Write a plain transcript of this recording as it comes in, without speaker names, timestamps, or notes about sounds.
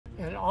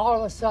all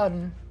of a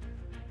sudden,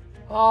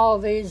 all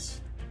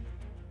these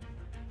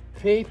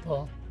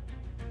people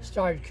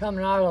started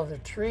coming out of the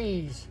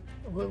trees.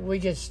 We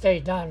just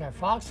stayed down in our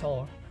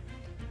foxhole,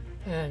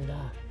 and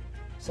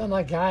some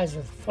of the guys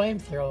with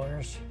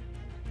flamethrowers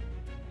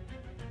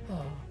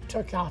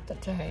took out the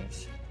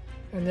tanks,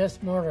 and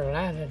this mortar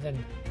landed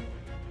and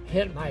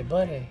hit my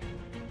buddy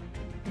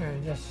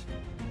and just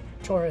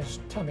tore his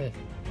tummy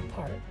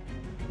apart.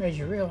 Made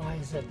you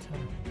realize that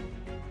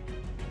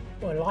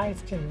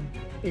life can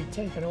be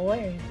taken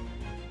away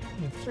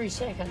in 3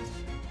 seconds.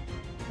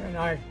 And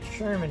our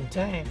Sherman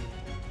tank,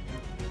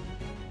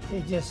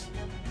 he just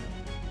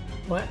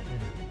went and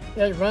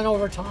just run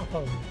over top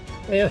of him.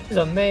 It was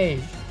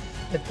amazed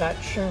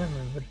that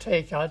Sherman would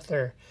take out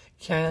their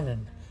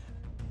cannon.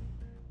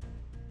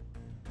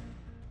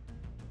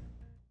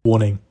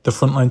 Warning, the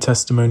frontline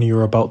testimony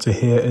you're about to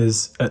hear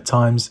is, at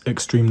times,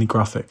 extremely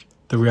graphic.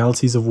 The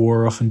realities of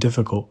war are often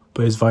difficult,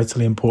 but it is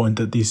vitally important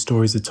that these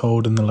stories are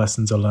told and the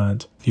lessons are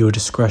learned. Viewer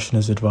discretion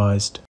is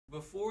advised.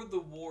 Before the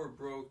war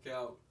broke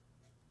out,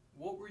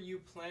 what were you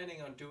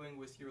planning on doing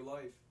with your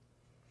life?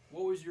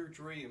 What was your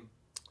dream?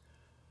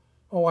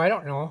 Oh, I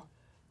don't know.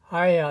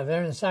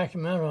 There in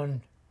Sacramento,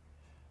 and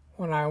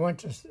when I went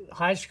to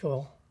high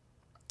school,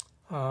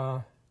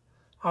 I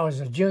was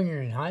a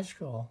junior in high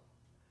school,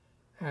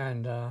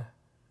 and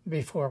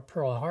before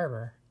Pearl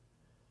Harbor.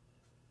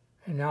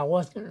 And I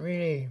wasn't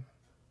really,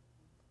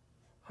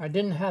 I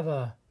didn't have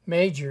a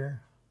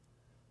major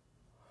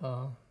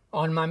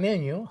on my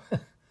menu.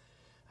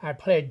 I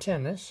played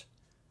tennis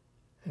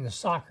and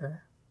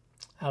soccer.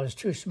 I was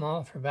too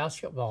small for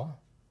basketball,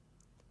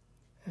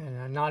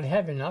 and not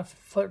heavy enough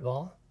for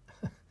football.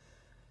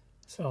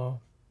 So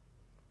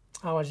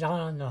I was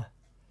on the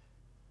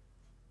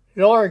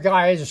lower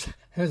guys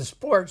in the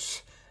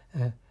sports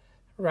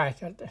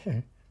racket,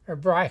 or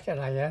bracket,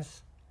 I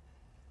guess.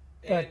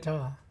 But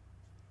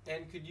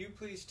and could you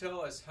please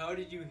tell us, how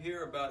did you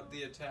hear about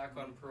the attack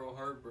on Pearl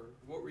Harbor?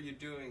 What were you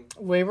doing?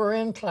 We were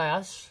in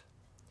class,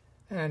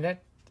 and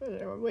it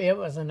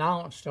was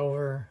announced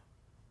over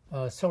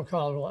a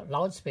so-called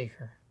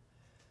loudspeaker.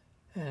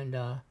 And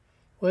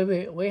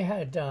we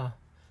had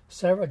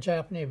several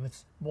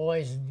Japanese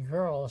boys and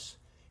girls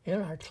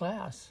in our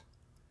class.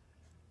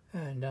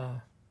 And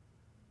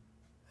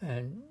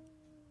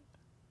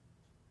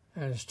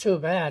it's too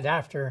bad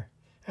after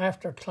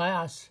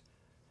class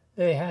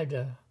they had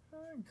to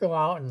go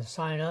out and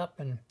sign up,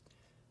 and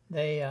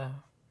they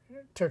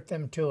took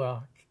them to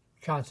a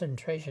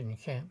concentration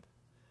camp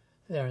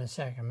there in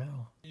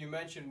Sacramento. You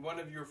mentioned one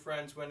of your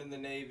friends went in the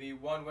Navy,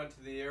 one went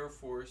to the Air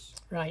Force.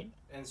 Right.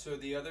 And so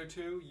the other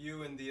two,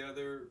 you and the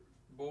other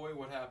boy,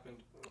 what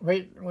happened?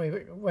 We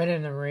went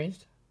in the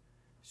Marines.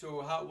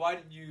 So why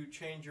did you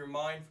change your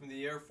mind from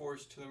the Air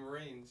Force to the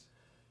Marines?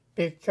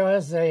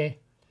 Because they,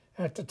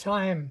 at the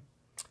time,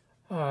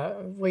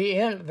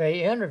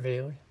 they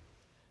interviewed,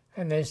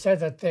 and they said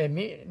that they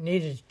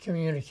needed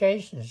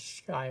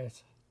communications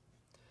guys.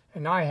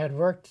 And I had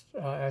worked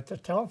at the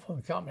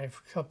telephone company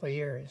for a couple of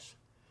years.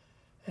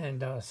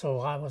 And so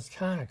I was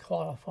kind of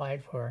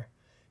qualified for,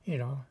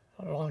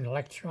 along the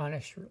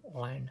electronics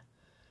line.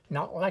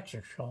 Not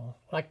electrical,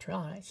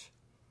 electronics.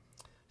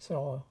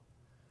 So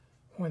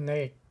when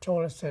they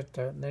told us that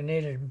they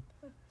needed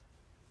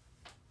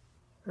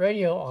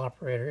radio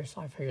operators,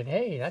 I figured,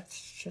 hey, that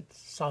should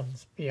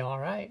sounds be all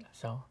right.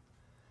 So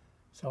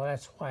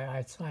that's why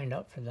I signed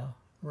up for the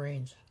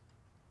Marines.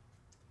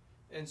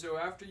 And so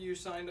after you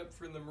signed up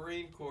for the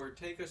Marine Corps,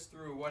 take us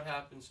through what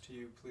happens to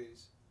you,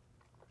 please.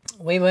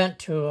 We went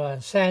to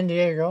San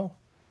Diego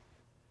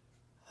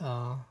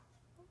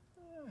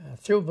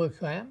through boot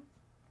camp.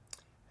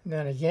 And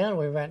then again,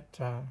 we went,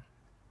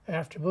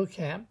 after boot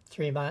camp,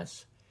 3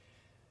 months,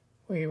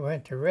 we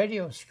went to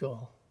radio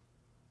school.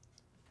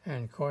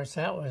 And of course,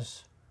 that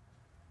was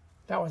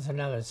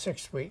another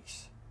 6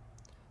 weeks.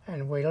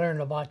 And we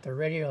learned about the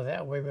radio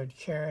that we would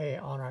carry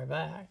on our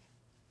back.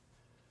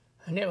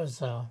 And it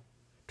was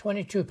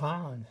 22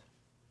 pounds.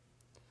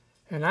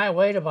 And I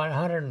weighed about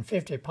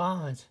 150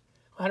 pounds.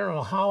 I don't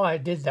know how I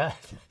did that.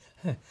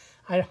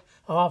 I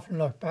often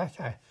look back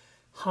at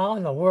how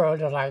in the world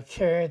did I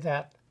carry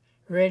that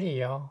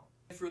radio.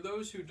 For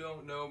those who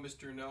don't know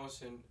Mr.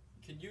 Nelson,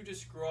 can you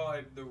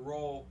describe the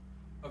role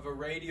of a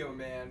radio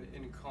man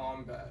in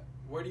combat?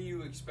 What are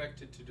you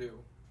expected to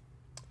do?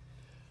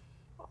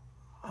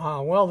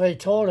 Well, they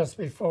told us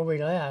before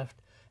we left,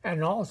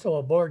 and also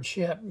aboard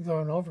ship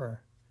going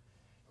over.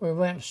 We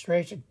went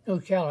straight to New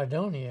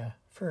Caledonia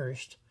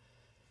first,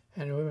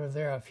 and we were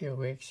there a few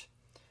weeks.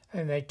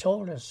 And they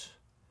told us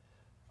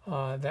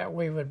that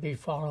we would be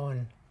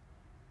following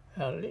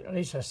at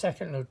least a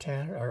second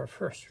lieutenant or a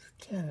first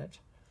lieutenant,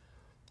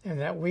 and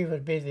that we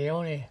would be the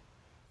only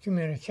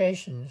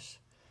communications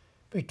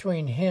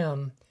between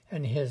him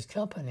and his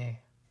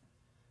company.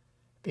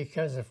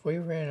 Because if we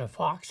were in a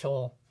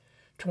foxhole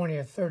 20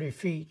 or 30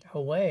 feet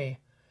away,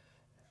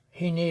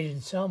 he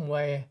needed some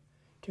way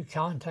to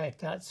contact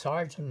that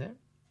sergeant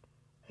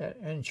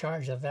in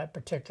charge of that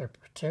particular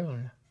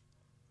platoon.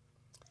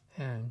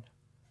 And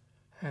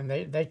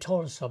they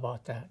told us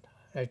about that.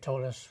 They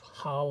told us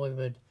how we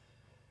would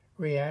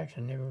react,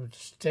 and they would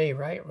stay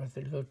right with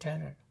the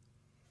lieutenant.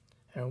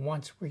 And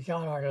once we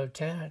got our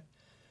lieutenant,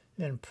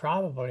 then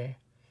probably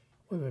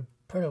we would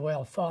pretty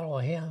well follow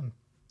him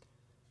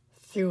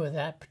through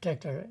that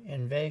particular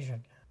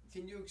invasion.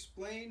 Can you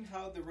explain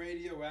how the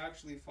radio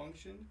actually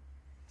functioned?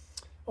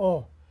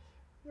 Oh,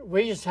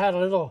 we just had a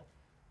little,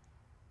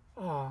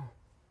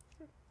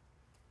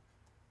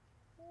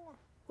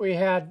 we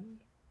had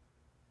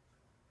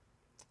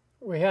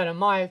a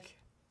mic,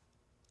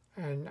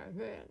 and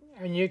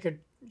you could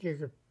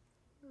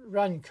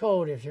run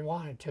code if you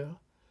wanted to,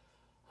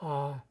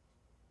 but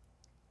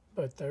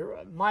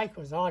the mic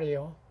was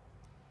audio,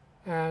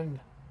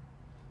 and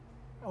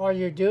all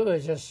you do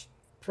is just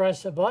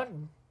press a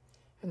button,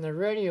 and the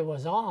radio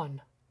was on,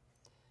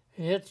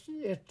 and it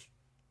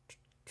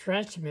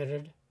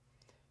transmitted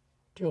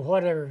to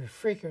whatever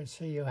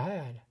frequency you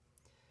had.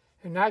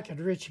 And I could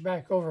reach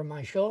back over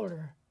my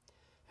shoulder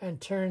and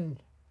turn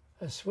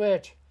a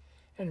switch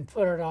and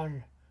put it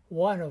on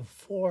one of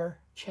 4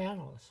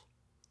 channels.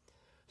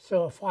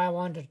 So if I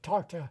wanted to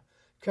talk to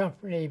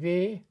Company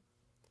B,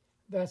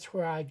 that's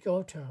where I'd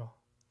go to.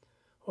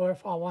 Or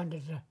if I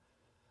wanted to,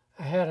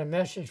 I had a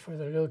message for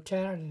the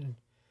lieutenant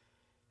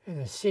in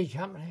the C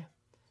company,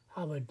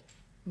 I would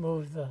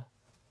move the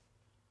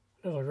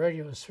little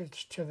radio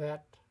switch to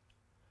that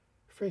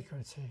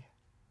frequency.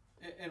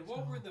 And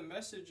what were the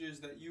messages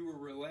that you were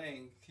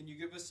relaying? Can you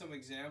give us some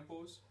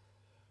examples?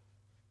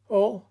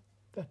 Oh,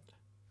 that's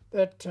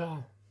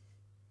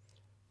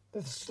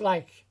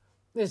like,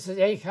 this is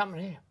A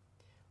company.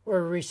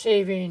 We're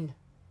receiving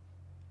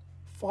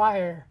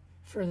fire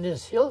from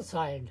this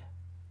hillside.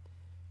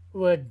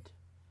 Would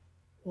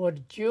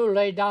you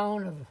lay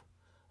down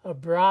a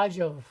barrage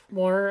of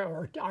mortar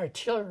or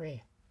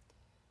artillery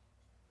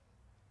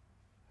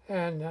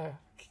and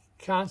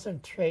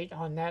concentrate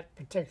on that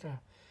particular?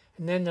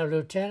 And then the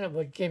lieutenant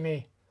would give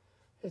me,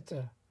 it's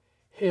a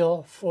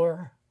Hill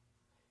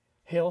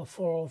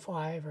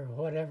 405 or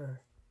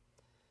whatever,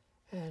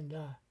 and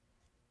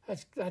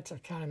that's the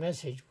kind of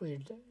message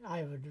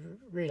I would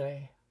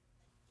relay.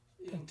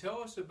 And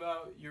tell us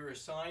about your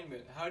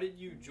assignment. How did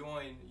you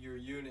join your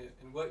unit,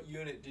 and what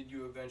unit did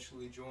you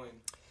eventually join?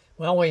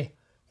 Well,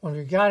 when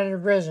we got into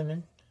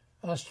Brisbane,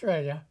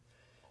 Australia,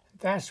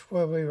 that's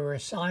where we were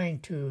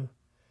assigned to.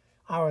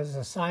 I was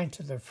assigned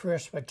to the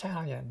 1st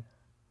Battalion.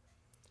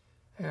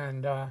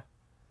 And there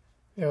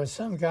was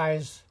some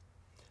guys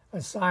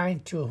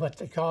assigned to what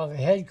they call the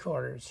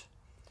headquarters.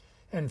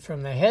 And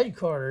from the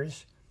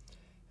headquarters,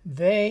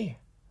 they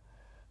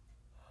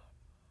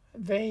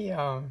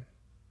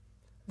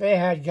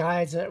had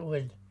guys that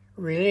would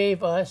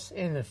relieve us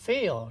in the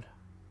field.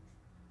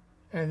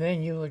 And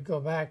then you would go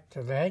back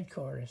to the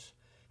headquarters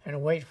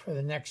and wait for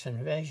the next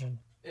invasion.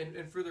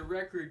 And for the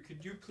record,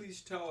 could you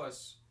please tell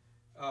us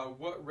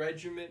what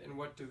regiment and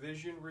what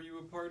division were you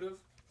a part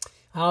of?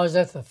 I was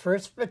at the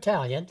 1st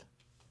Battalion,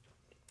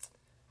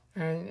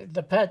 and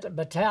the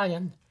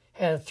battalion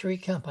had 3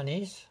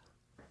 companies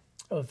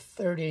of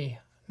 30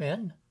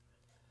 men,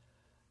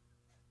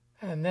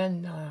 and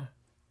then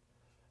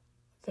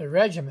the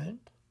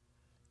regiment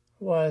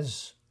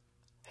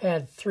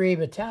had 3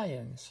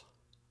 battalions.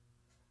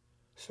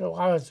 So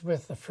I was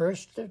with the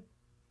 1st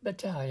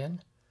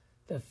Battalion,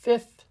 the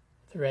 5th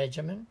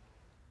Regiment,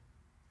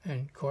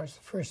 and of course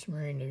the 1st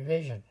Marine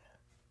Division.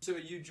 So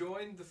you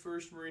joined the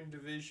 1st Marine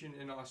Division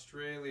in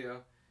Australia.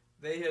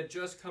 They had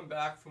just come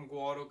back from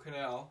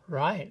Guadalcanal.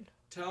 Right.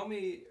 Tell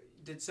me,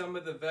 did some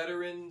of the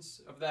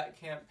veterans of that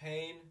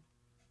campaign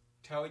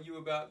tell you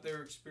about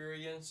their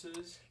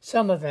experiences?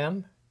 Some of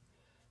them.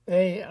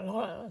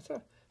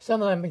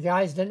 Some of them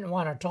guys didn't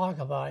want to talk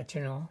about it,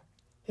 you know.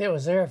 It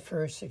was their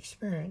first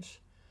experience.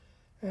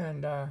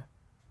 And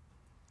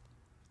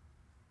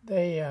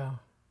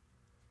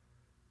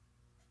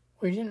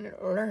we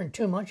didn't learn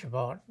too much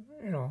about,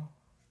 you know,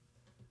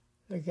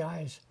 the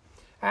guys.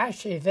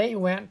 Actually, they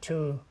went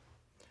to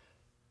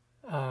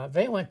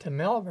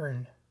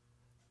Melbourne,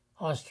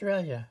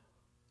 Australia,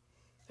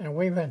 and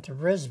we went to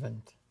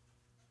Brisbane.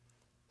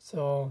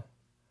 So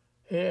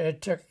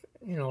it took,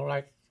 you know,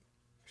 like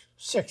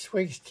 6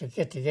 weeks to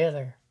get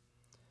together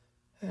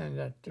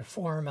and to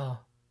form a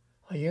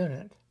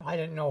unit. I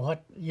didn't know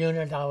what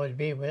unit I would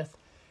be with.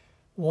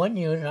 One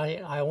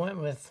unit, I went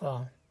with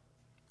a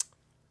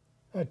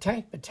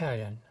tank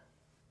battalion,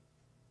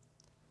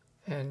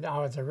 and I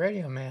was a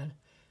radio man,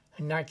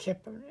 and I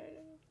kept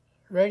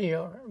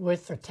radio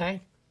with the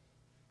tank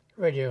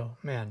radio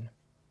men,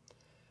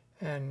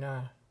 and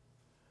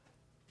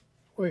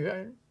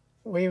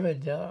we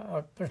would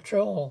a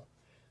patrol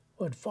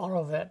would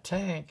follow that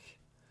tank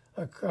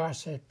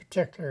across a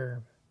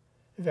particular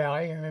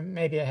valley, or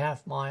maybe a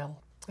half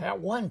mile. At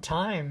one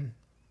time,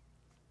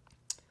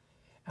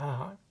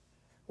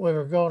 we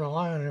were going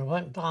along and we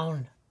went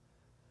down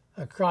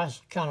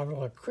across kind of a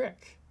little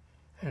creek,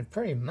 and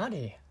pretty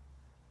muddy.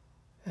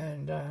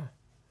 And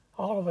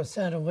all of a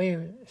sudden we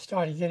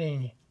started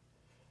getting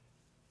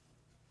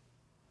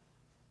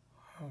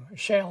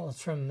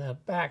shells from the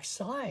back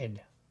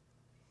side.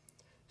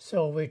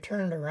 So we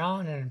turned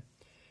around and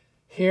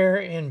here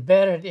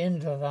embedded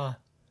into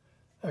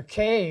a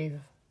cave.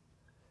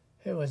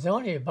 It was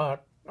only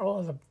about,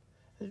 I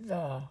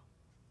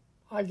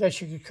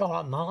guess you could call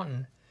it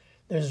mountain.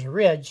 There's a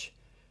ridge,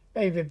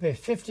 maybe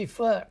 50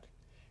 foot.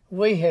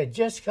 We had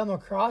just come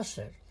across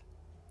it.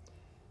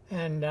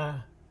 And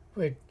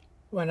we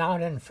went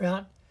out in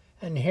front,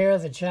 and here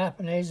the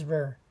Japanese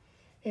were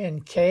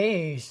in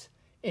caves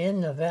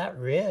into that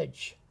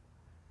ridge.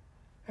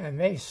 And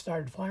they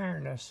started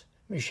firing us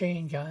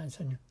machine guns,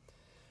 and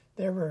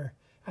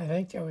I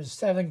think there was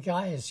 7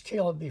 guys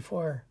killed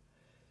before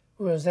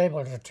we was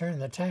able to turn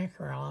the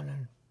tank around,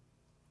 and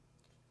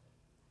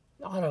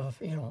out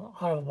of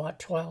about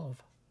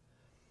 12.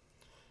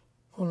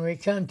 When we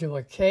come to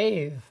a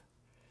cave,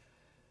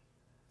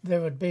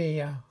 there would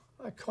be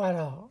quite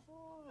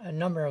a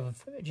number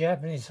of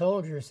Japanese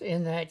soldiers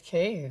in that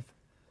cave,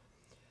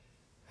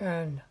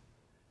 and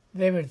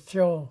they would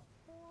throw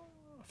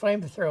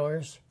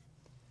flamethrowers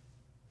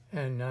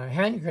and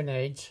hand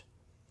grenades.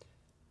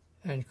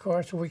 And of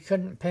course, we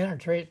couldn't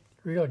penetrate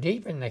real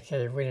deep in the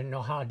cave. We didn't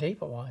know how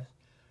deep it was.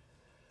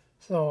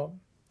 So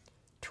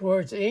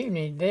towards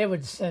evening, they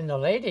would send a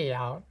lady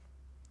out,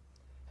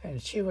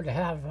 and she would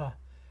have a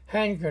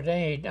hand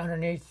grenade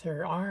underneath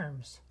her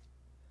arms.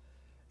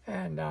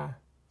 And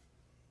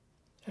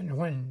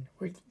when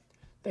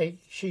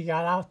she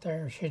got out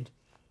there, she'd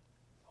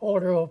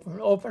hold her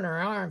open her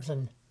arms,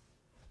 and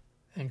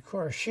of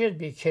course she'd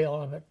be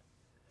killed. But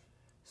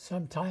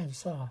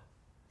sometimes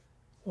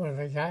one of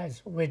the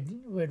guys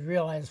would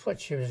realize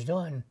what she was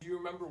doing. Do you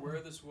remember where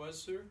this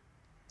was, sir?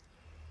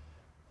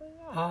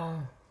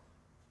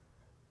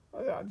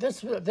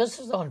 This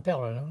is on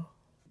Peleliu.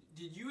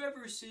 Did you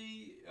ever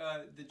see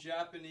the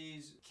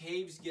Japanese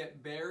caves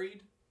get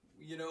buried?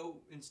 You know,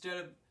 instead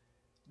of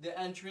the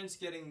entrance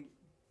getting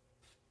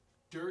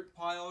dirt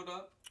piled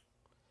up?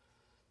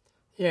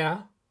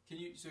 Yeah. Can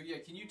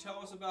you tell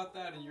us about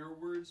that in your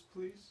words,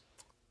 please?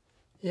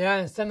 Yeah,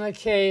 in some of the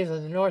caves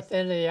on the north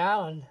end of the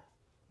island,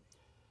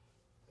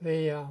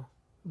 the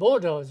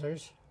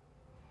bulldozers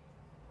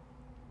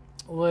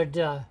would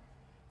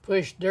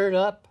push dirt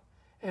up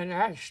and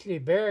actually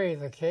bury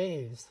the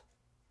caves.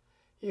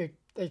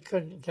 They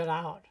couldn't get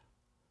out.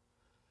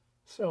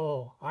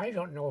 So I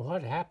don't know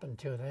what happened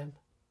to them.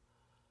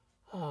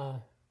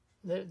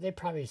 They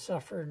probably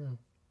suffered and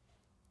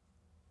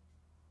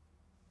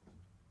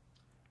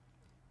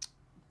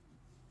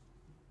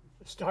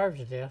starved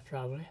to death,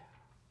 probably.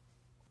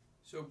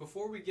 So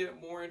before we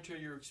get more into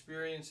your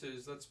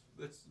experiences, let's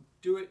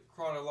do it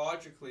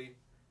chronologically,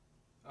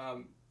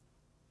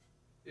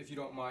 if you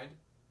don't mind.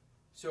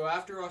 So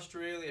after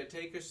Australia,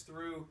 take us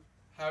through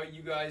how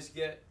you guys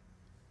get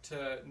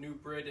to New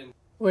Britain.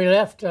 We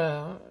left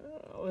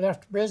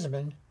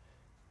Brisbane.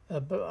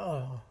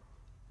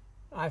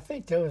 I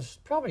think there was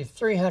probably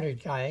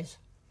 300 guys,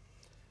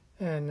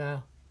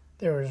 and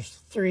there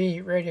was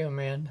 3 radio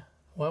men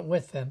went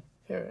with them.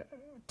 It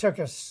took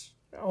us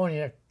only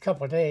a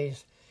couple of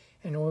days,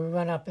 and we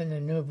went up into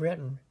New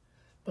Britain.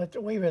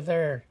 But we were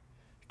there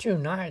 2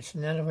 nights,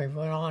 and then we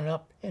went on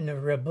up into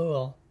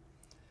Rabaul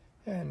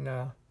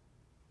and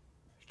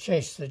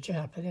chased the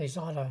Japanese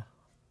out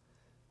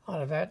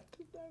of that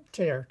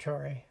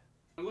territory.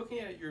 Looking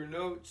at your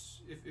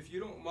notes, if you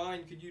don't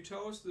mind, could you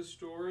tell us the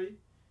story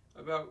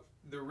about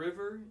the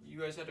river?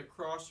 You guys had to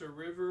cross a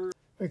river.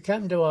 We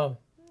come to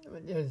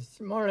it's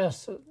more or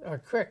less a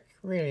creek,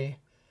 really,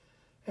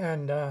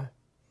 and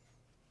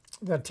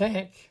the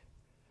tank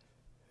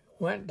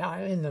went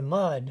down in the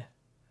mud,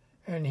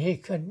 and he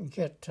couldn't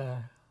get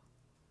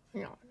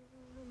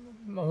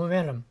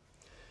momentum.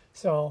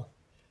 So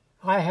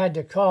I had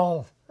to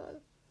call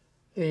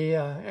the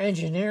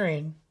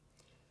engineering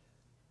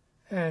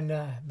and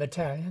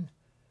battalion,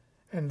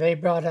 and they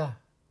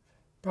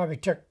probably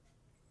took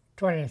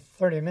 20,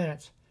 30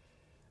 minutes,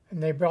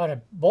 and they brought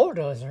a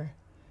bulldozer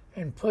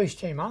and pushed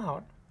him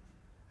out,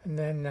 and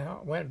then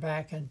went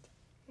back and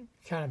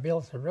kind of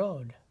built the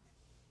road.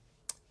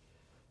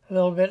 A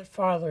little bit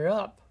farther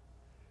up,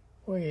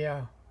 we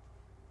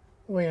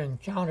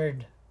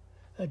encountered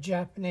a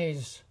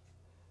Japanese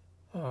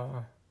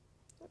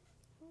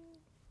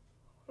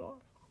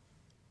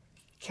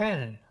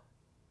cannon.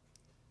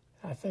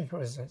 I think it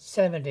was a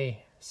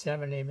 70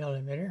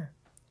 millimeter.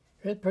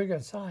 It was pretty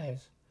good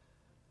size.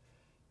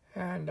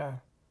 And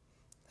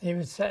he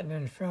was sitting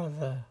in front of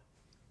the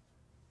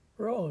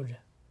road.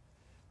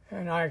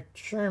 And our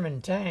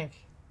Sherman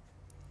tank,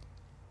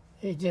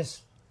 he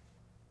just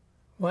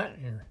went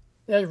and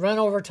just run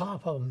over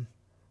top of him.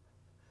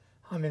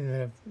 I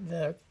mean,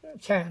 the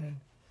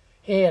cannon.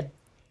 He had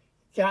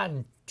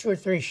gotten 2 or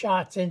 3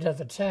 shots into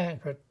the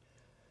tank, but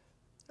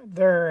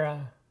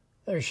their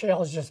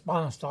shells just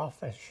bounced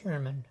off the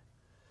Sherman.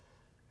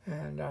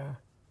 And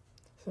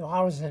so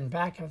I was in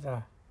back of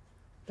the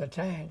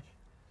tank,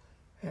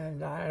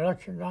 and I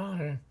looked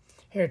around, and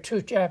here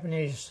 2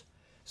 Japanese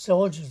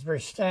soldiers were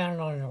standing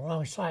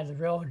alongside the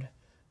road,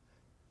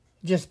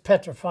 just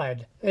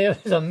petrified. They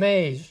was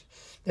amazed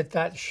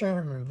that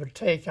Sherman would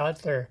take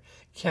out their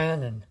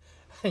cannon,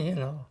 you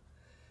know.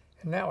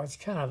 And that was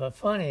kind of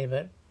funny,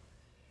 but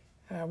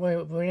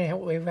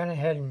we went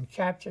ahead and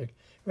captured,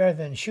 rather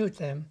than shoot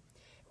them,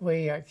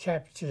 we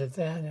captured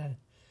them,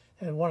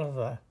 and one of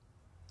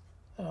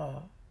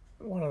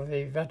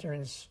the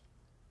veterans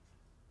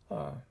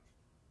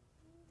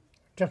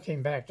took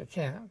him back to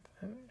camp,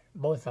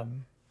 both of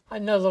them.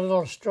 Another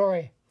little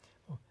story.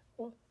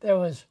 There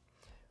was,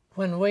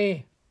 when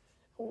it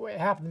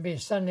happened to be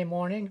Sunday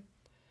morning,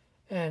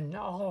 and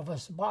all of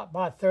us,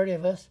 about 30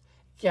 of us,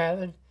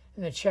 gathered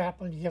in the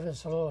chapel to give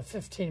us a little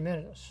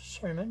 15-minute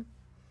sermon.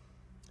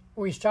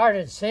 We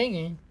started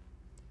singing,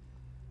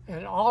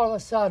 and all of a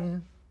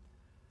sudden,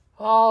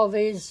 all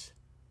these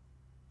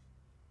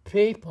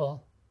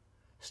people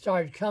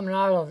started coming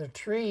out of the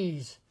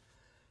trees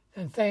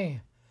and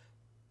they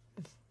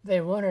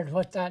wondered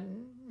what that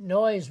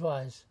noise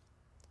was.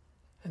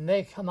 And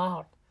they come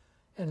out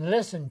and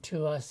listen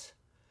to us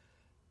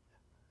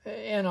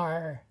in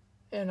our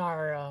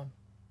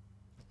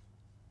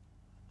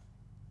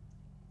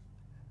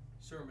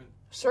sermon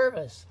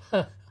service.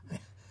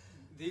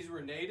 These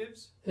were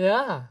natives?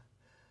 Yeah.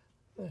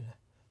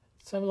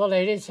 Some of the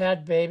ladies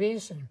had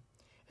babies and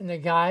the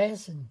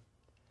guys, and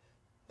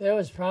there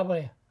was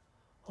probably,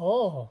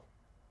 about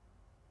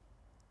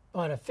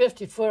a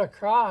 50-foot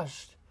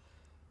across.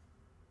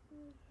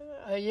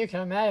 You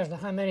can imagine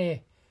how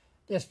many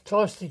just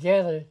close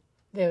together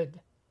they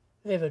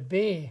would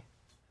be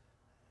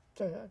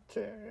to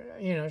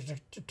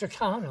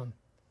count them.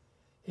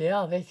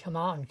 Yeah, they come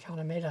out and kind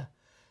of made a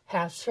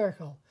half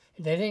circle.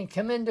 They didn't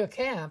come into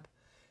camp.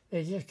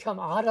 They just come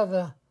out of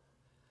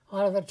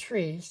the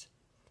trees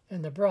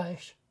and the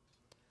brush,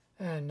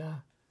 and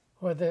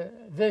where they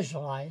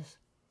visualized,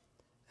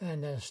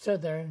 and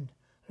stood there and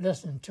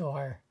listened to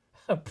our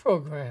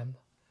program.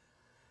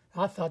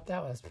 I thought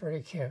that was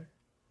pretty cute.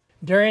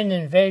 During the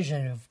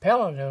invasion of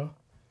Peleliu,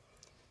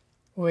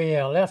 we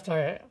left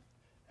our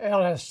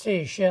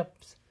LST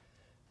ships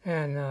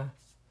and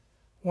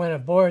went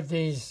aboard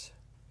these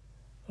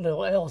little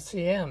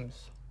LCMs,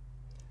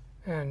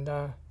 and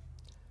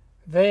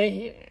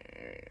they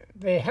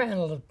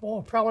handled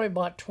probably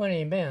about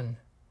 20 men,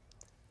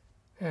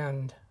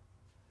 and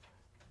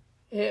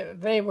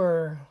they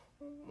were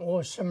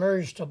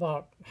submerged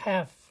about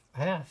half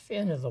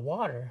into the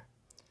water.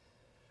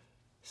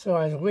 So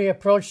as we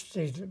approached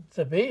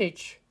the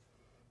beach,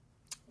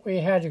 we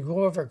had to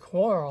go over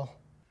coral.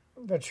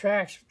 The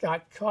tracks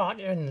got caught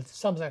in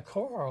some of the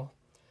coral,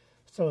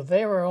 so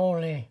they were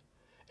only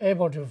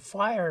able to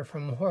fire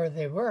from where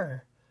they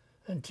were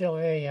until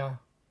the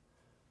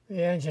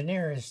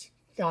engineers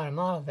got them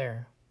out of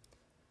there.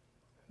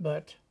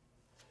 But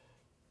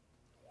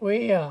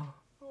we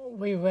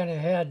went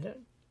ahead.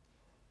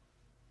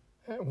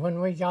 When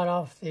we got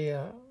off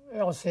the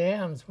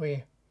LCMs,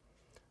 we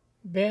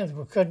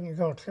couldn't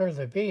go clear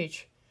the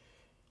beach.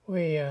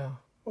 We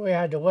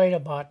had to wait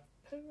about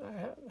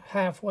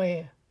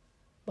halfway,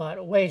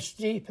 about waist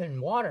deep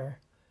in water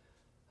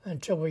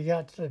until we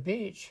got to the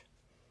beach.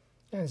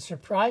 And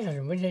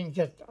surprisingly, we didn't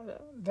get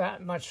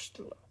that much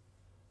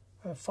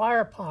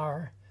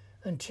firepower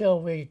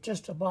until we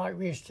just about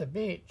reached the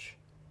beach.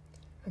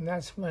 And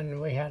that's when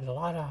we had a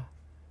lot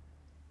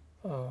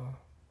of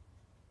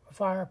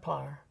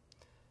firepower.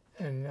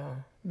 And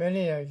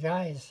many of the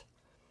guys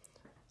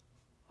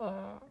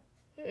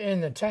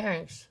in the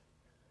tanks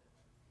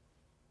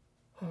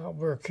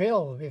were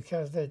killed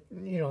because they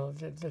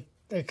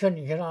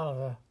couldn't get out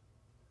of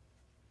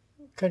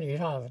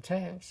the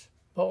tanks.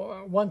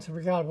 But once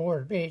we got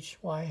aboard the beach,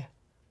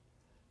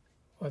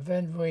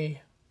 then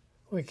we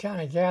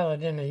kind of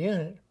gathered in a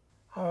unit.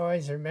 I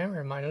always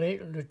remember my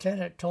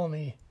lieutenant told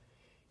me,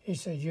 he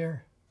said,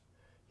 "You're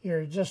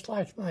just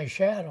like my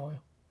shadow."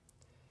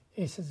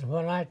 He says,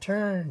 "When I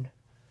turn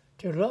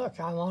to look,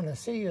 I want to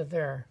see you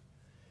there,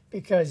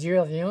 because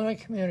you're the only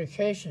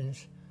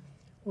communications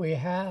we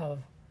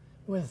have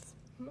with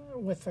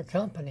the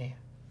company."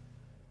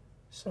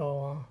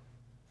 So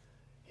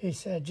he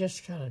said,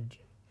 "Just kind of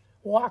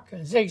walk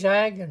and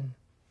zigzag and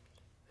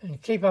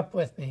keep up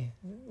with me."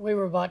 We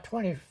were about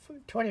 20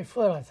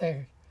 foot, I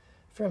think,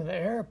 from the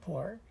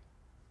airport,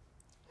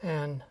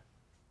 and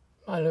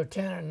my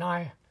lieutenant and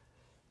I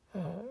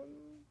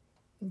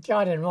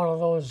got in one of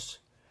those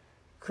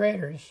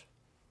craters,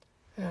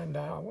 and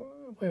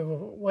we were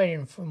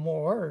waiting for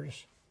more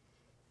orders,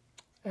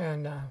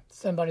 and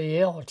somebody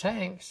yelled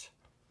tanks,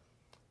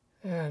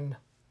 and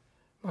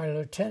my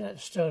lieutenant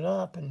stood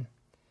up and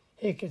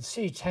he could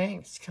see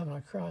tanks coming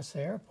across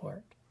the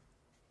airport.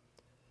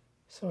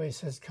 So he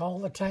says, "Call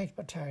the tank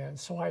battalion."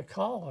 So I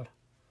called,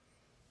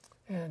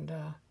 and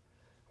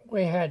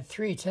we had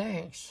 3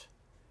 tanks,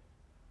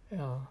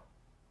 3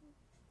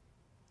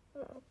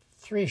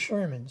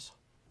 Shermans.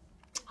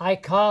 I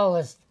called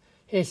us.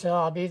 He said,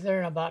 "I'll be there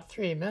in about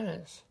 3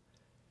 minutes."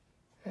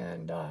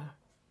 And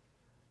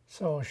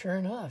so sure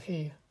enough,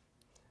 he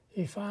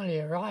finally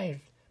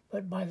arrived.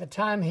 But by the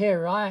time he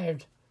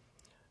arrived,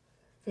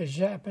 the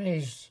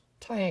Japanese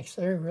tanks,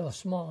 they're real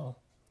small.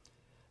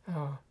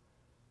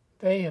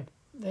 They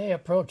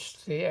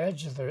approached the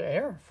edge of the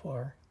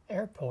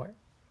airport,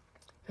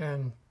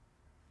 and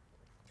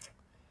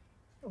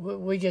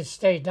we just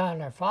stayed down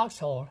in our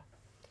foxhole,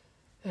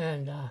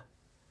 and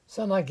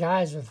some of the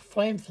guys with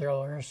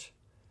flamethrowers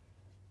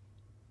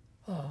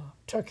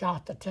took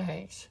out the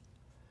tanks,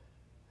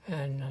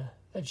 and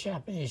the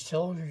Japanese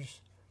soldiers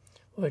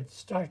would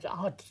start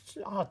out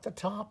the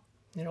top,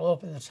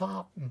 open the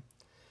top,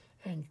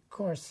 and of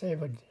course they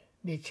would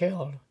be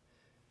killed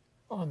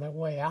on the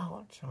way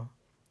out. So,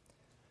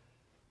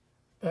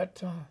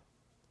 but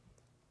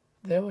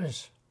there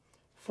was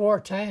 4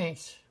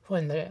 tanks.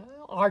 When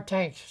our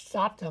tanks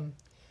stopped them,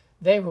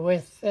 they were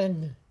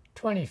within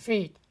 20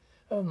 feet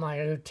of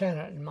my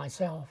lieutenant and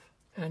myself.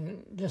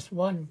 And just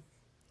one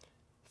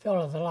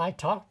fellow that I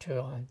talked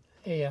to,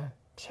 the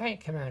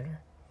tank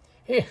commander,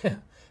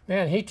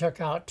 he took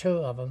out 2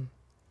 of them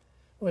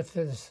with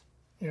his,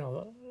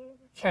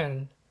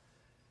 cannon.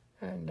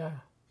 And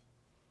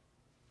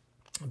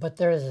but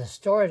there's a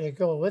story to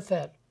go with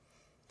that.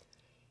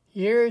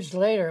 Years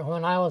later,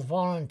 when I was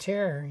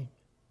volunteering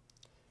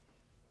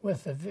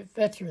with the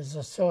Veterans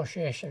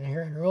Association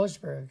here in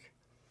Roseburg,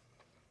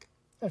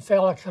 a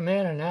fellow come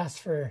in and asked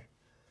for,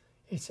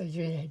 he said,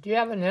 do you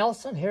have a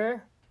Nelson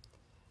here?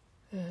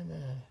 And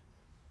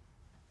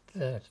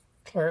the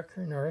clerk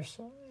or nurse,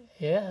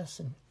 yes.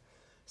 And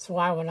so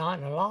I went out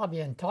in the lobby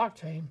and talked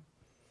to him.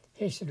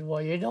 He said,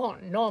 well, you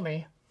don't know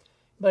me,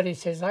 but he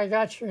says, I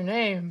got your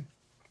name,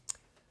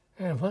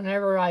 and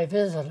whenever I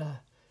visit a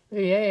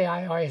VA,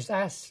 I always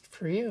ask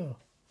for you.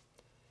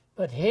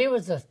 But he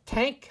was a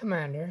tank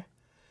commander,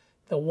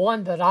 the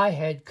one that I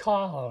had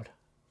called.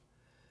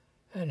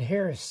 And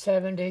here,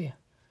 70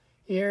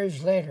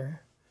 years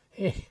later,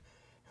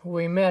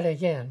 we met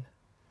again.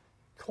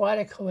 Quite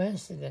a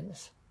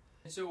coincidence.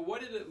 So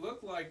what did it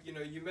look like?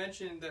 You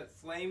mentioned that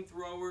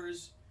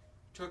flamethrowers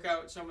took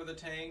out some of the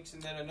tanks,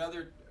 and then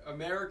another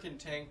American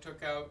tank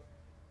took out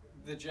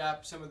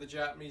some of the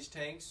Japanese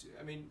tanks.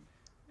 I mean,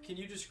 can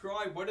you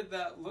describe what did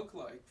that look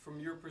like from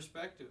your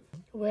perspective?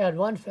 We had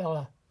one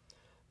fella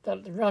that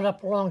run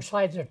up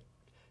alongside the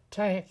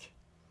tank,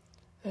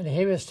 and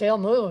he was still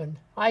moving.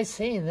 I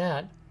seen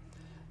that,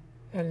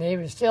 and he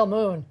was still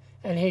moving,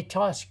 and he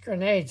tossed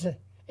grenades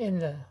in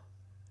the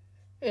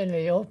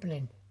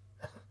opening,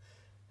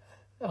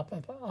 up,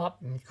 and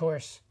of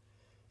course,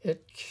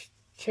 it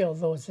killed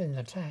those in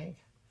the tank.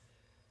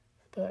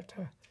 But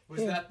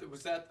was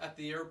that at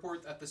the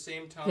airport at the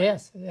same time?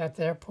 Yes, at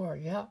the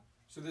airport. Yeah.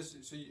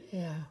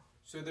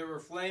 So there were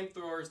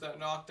flamethrowers that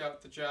knocked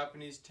out the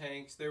Japanese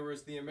tanks. There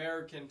was the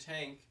American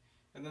tank,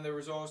 and then there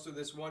was also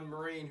this one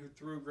Marine who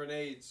threw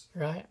grenades.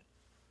 Right.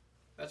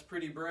 That's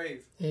pretty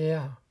brave.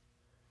 Yeah.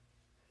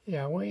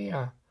 Yeah, we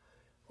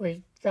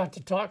got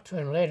to talk to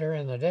him later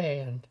in the day,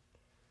 and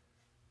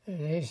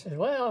he said,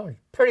 well,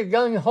 pretty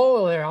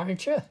gung-ho there,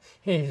 aren't you?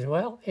 He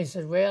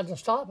said, we had to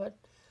stop it.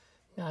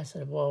 And I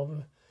said,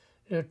 well,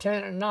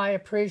 Lieutenant and I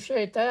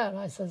appreciate that.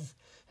 I said,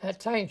 that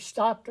tank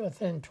stopped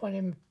within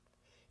 20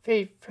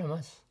 feet from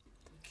us.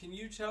 Can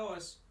you tell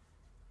us,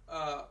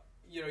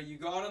 you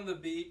got on the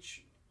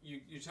beach,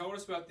 you told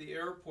us about the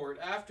airport.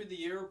 After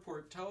the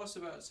airport, tell us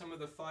about some of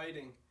the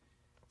fighting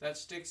that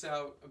sticks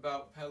out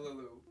about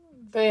Peleliu.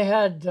 They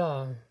had,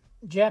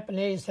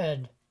 Japanese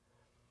had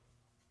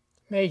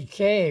made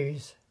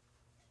caves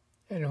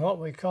in what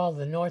we call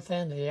the north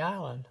end of the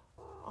island.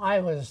 I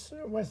was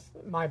with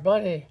my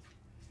buddy,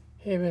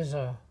 he was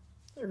a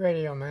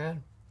radio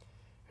man,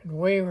 and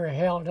we were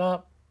held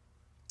up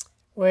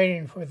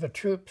waiting for the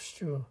troops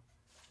to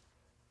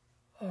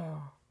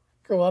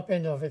go up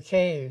into the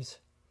caves.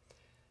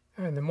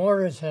 And the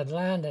mortars had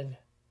landed.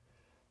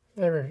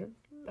 They were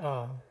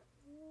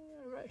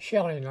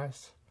shelling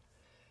us.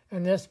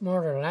 And this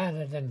mortar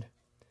landed and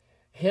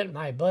hit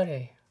my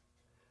buddy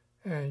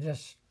and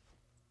just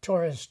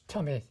tore his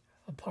tummy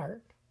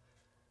apart.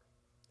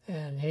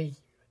 And he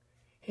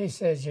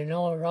says,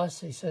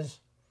 Russ, he says,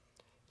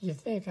 you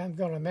think I'm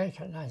going to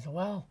make it? And I said,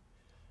 well,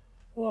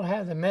 we'll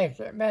have the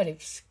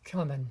medics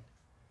come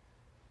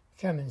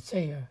and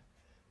see you.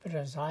 But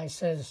as I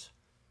says,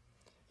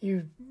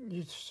 you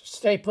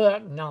stay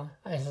put. No,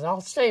 I says,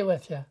 I'll stay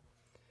with you.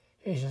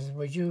 He says,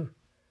 would you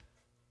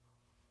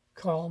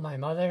call my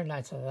mother? And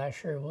I said, I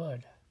sure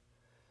would.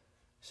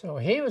 So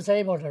he was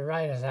able to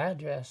write his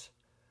address,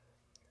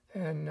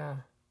 and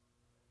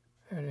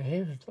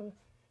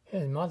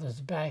his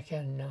mother's back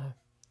in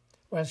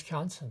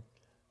Wisconsin.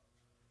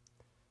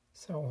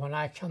 So when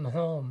I come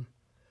home,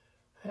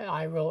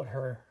 I wrote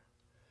her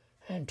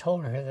and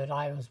told her that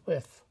I was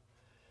with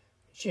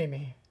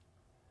Jimmy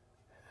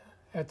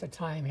at the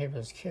time he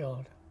was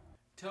killed.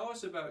 Tell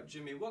us about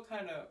Jimmy. What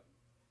kind of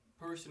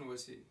person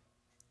was he?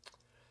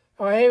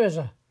 Oh, he was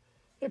a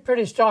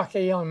pretty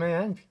stocky young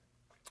man.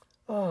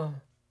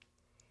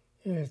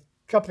 He was a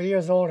couple of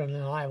years older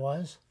than I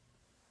was.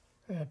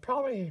 He was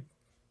probably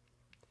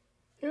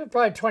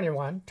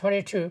 21,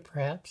 22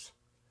 perhaps.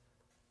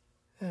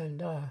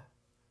 And, of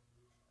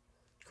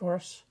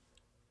course,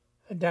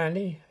 a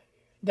dandy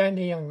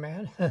young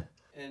man.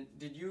 And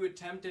did you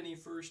attempt any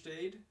first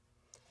aid?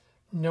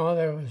 No,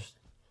 there was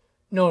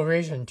no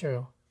reason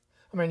to.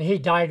 I mean, he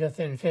died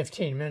within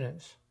 15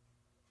 minutes.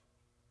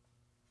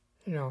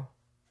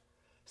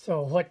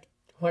 So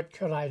what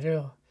could I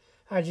do?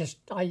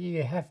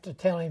 You have to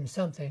tell him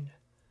something.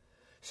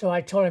 So I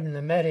told him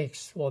the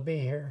medics will be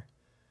here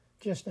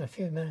just in a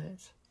few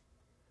minutes.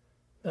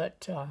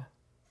 But,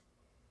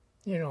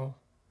 you know,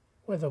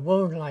 with a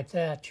wound like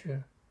that,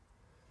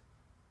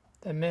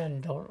 the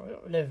men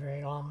don't live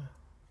very long.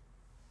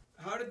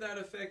 How did that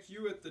affect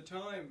you at the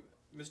time,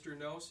 Mr.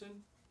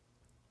 Nelson?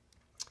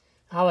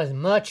 I was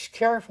much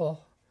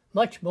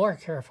more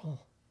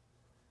careful,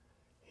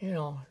 you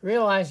know,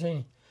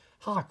 realizing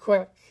how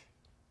quick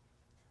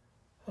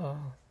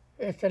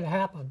it could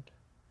happen.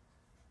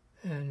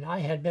 And I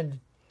had been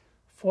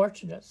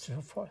fortunate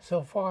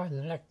so far in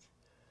the next,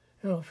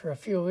 you know, for a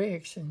few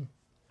weeks, and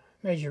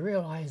made you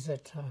realize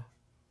that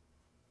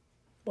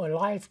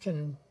life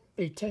can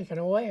be taken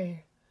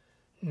away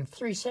in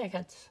 3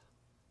 seconds.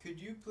 Could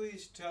you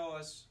please tell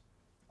us,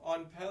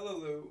 on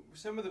Peleliu,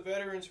 some of the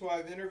veterans who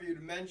I've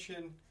interviewed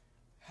mention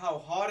how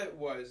hot it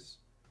was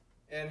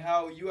and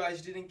how you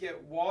guys didn't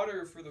get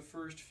water for the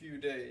first few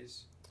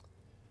days.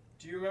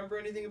 Do you remember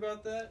anything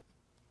about that?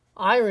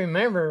 I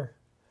remember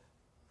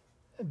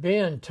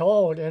being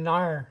told in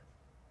our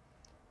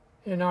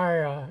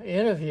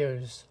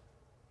interviews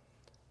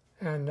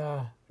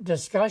and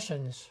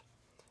discussions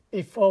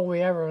before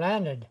we ever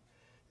landed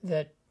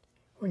that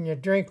when you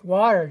drink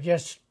water,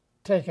 just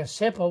take a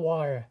sip of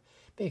water,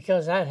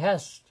 because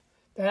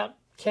that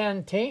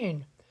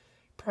canteen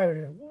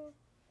probably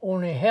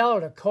only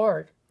held a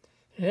quart,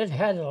 and it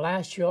had to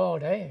last you all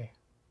day.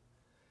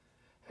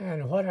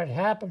 And what had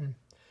happened,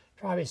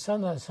 probably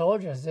some of the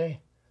soldiers, they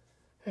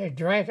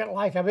drank it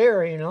like a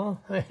beer, you know.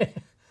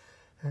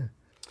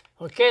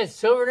 Okay, it's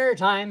souvenir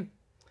time.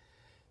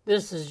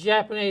 This is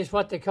Japanese,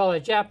 what they call a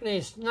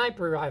Japanese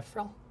sniper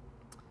rifle.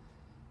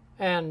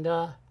 And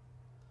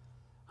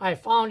I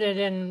found it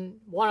in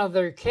one of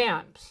their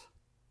camps.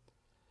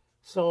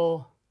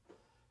 So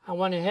I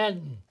went ahead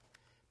and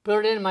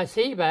put it in my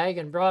sea bag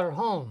and brought it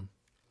home.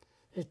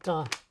 It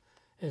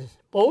is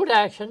bolt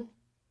action.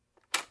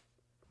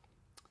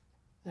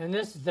 And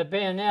this is the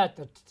bayonet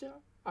that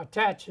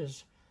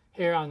attaches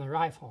here on the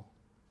rifle.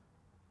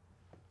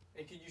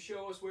 And can you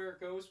show us where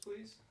it goes,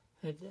 please?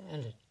 It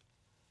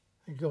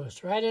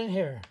goes right in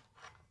here.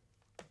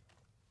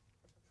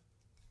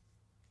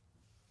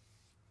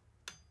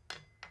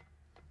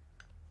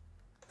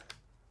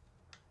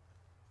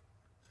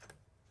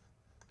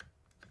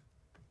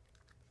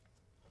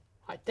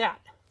 Like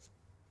that.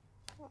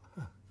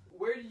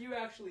 Where did you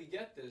actually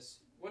get this?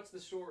 What's the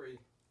story?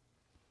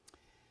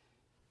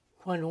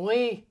 When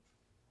we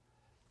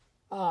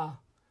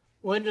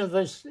went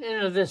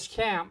into this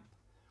camp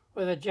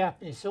where the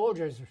Japanese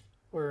soldiers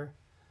were,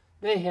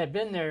 they had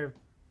been there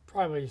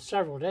probably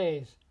several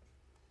days,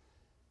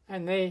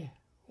 and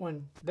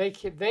when they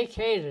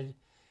vacated,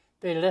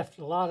 they left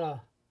a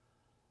lot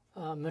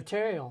of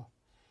material,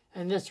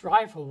 and this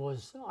rifle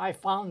I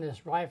found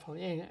this rifle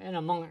in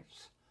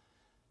amongst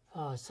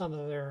some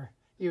of their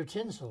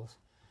utensils.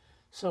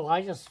 So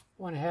I just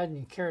went ahead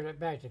and carried it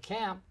back to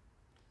camp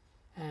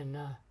and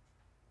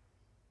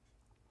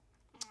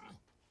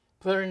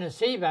put it in a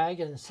sea bag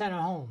and sent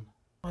it home.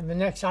 On the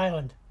next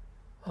island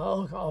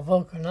of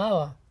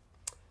Okinawa,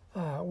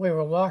 we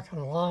were walking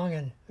along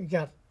and we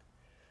got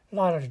a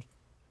lot of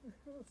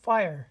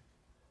fire,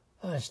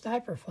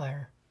 sniper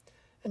fire.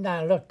 And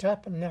I looked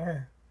up and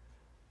there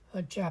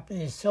a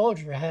Japanese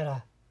soldier had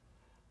a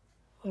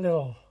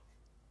little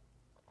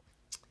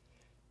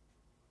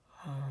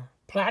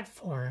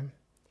platform,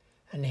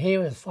 and he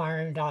was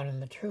firing down on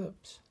the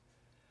troops.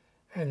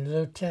 And the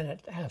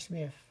lieutenant asked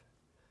me if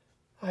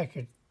I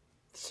could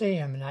see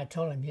him, and I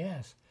told him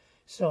yes.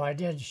 So I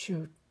did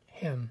shoot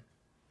him.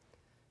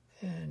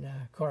 And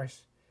of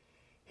course,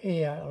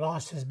 he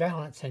lost his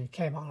balance and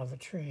came out of the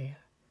tree,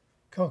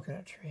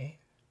 coconut tree.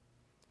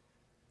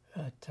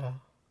 But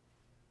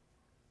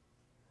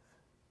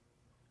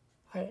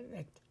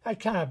it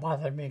kind of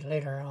bothered me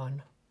later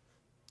on.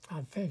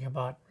 I'd think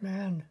about,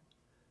 man,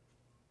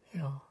 you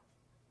know,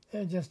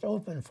 they just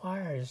open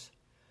fires.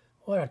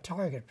 What a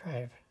target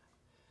practice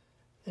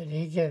that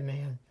he gave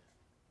me.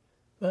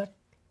 But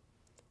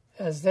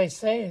as they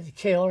say,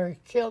 kill or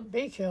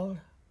be killed.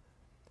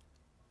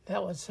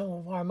 That was some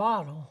of our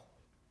motto.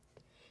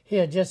 He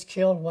had just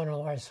killed one of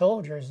our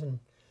soldiers, and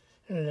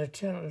the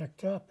lieutenant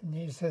looked up and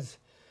he says,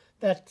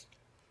 that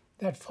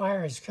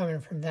fire is coming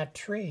from that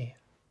tree.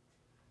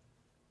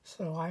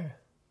 So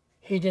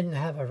he didn't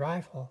have a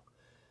rifle,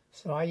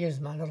 so I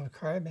used my little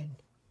carbine.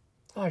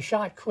 I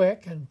shot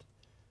quick and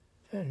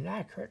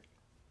accurate.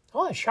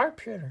 Oh, a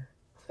sharpshooter.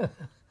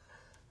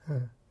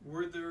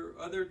 Were there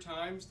other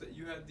times that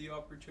you had the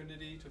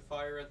opportunity to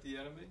fire at the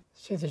enemy?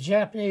 See, the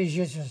Japanese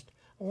used to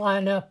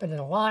line up in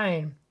a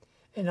line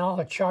and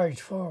all charge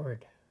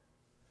forward.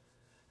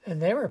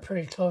 And they were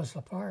pretty close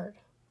apart.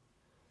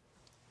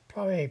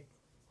 Probably,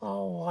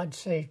 I'd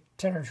say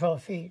 10 or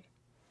 12 feet.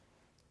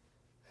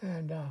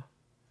 And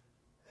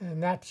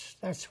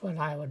that's when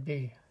I would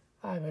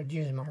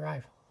use my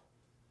rifle.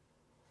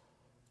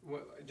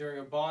 During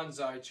a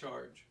bonsai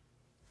charge?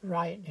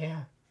 Right,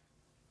 yeah.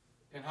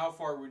 And how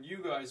far would you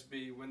guys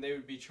be when they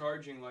would be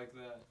charging like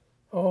that?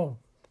 Oh,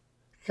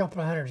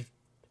 probably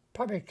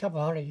a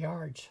couple hundred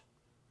yards.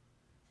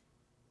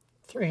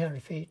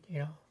 300 feet, you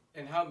know.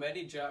 And how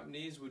many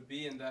Japanese would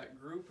be in that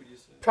group, would you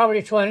say?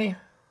 Probably 20.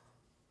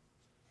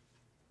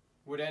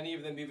 Would any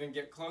of them even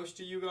get close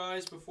to you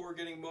guys before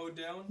getting mowed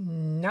down?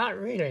 Not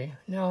really,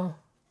 no.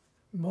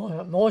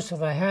 Most of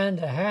the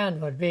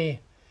hand-to-hand would be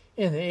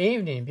in the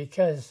evening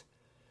because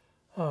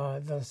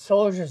the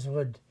soldiers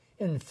would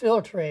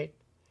infiltrate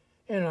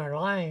in our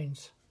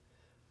lines.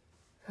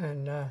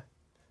 And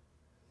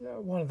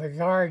one of the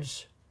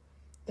guards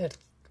that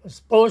was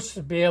supposed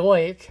to be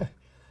awake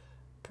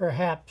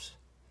perhaps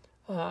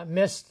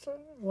missed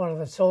one of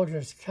the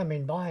soldiers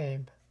coming by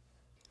him.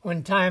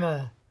 One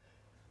time,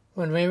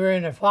 when we were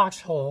in a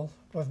foxhole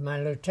with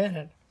my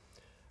lieutenant,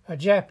 a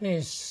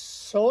Japanese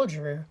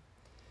soldier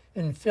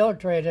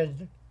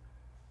infiltrated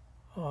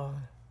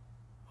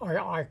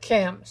our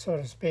camp, so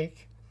to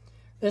speak.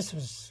 This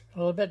was a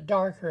little bit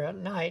darker at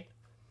night,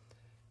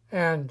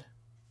 and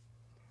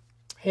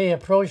he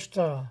approached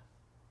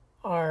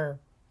our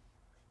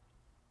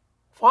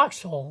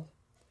foxhole,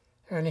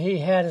 and he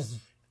had his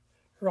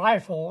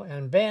rifle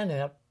and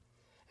bayonet,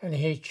 and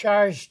he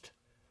charged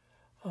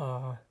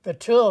the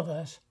two of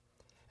us,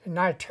 and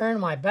I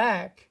turned my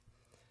back,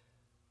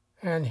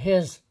 and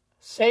his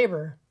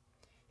saber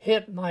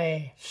hit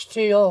my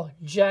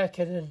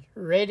steel-jacketed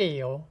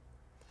radio,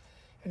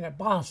 and it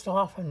bounced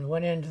off and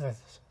went into the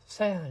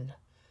sand.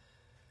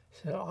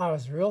 So I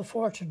was real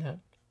fortunate,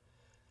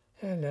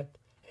 and it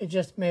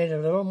just made a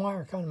little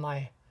mark on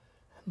my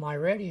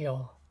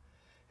radio,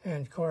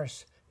 and of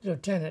course, the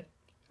lieutenant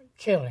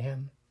killed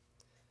him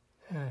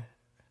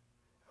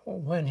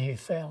when he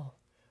fell.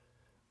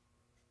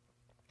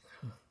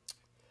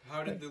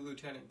 How did the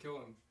lieutenant kill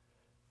him?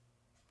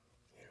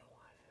 You don't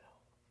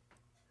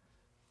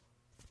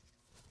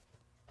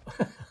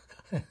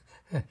want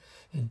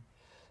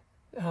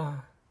to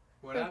know.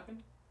 What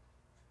happened?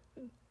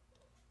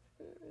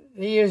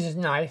 He used his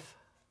knife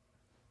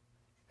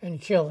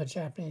and killed a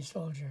Japanese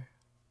soldier.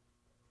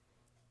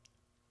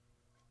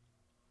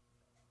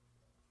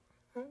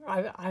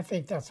 I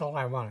think that's all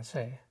I want to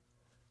say.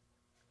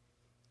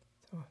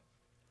 So,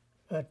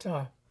 but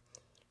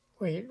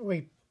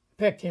we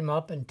picked him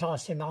up and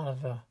tossed him out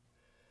of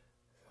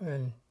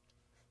and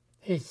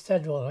he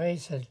said, why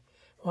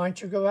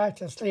don't you go back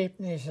to sleep?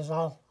 And he says,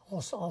 I'll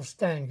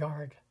stand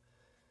guard.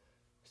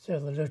 So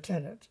the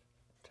lieutenant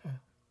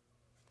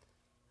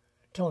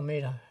told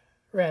me to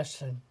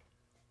rest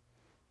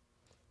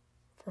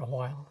for a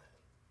while.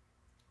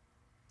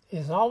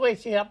 He said, I'll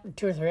wake you up in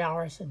 2 or 3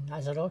 hours. And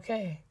I said,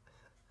 okay.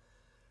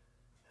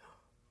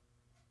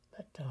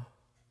 But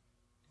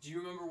do you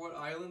remember what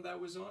island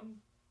that was on?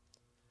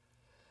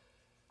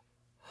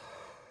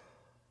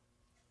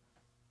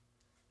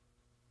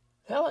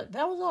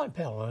 That was on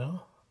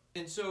Peleliu.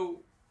 And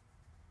so,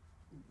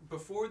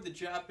 before the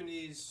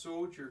Japanese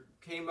soldier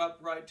came up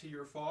right to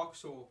your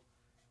foxhole,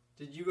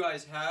 did you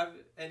guys have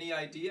any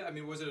idea? I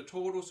mean, was it a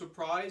total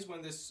surprise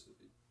when this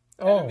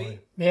enemy?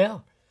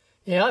 Oh,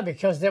 yeah,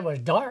 because it was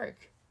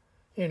dark,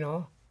 you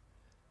know.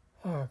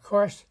 Of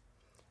course,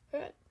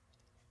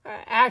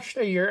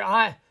 actually,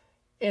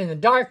 in the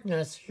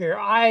darkness, your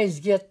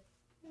eyes get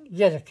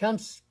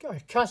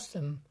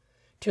accustomed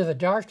to the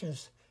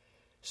darkness,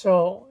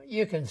 so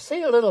you can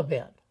see a little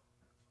bit.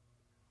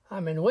 I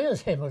mean, we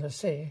was able to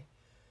see.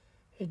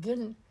 It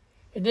didn't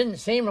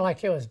seem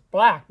like it was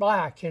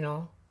black, you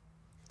know.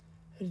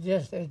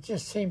 It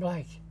just seemed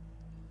like,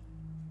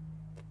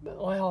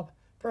 well,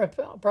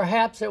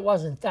 perhaps it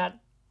wasn't that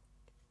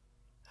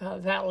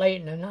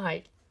late in the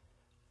night,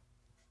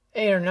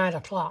 8 or 9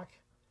 o'clock,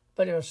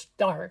 but it was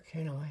dark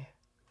anyway.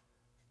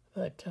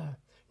 But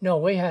no,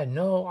 we had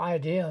no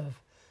idea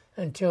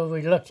until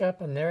we looked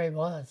up and there he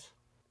was.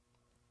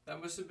 That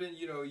must have been,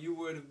 you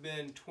would have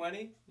been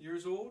 20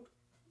 years old,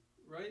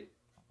 right?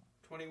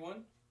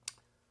 21?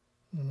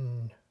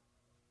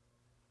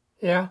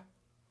 Yeah,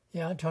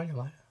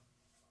 21.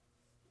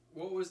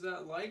 What was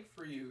that like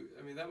for you?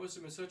 I mean, that must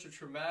have been such a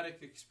traumatic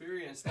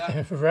experience.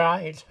 That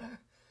right.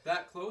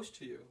 That close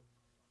to you.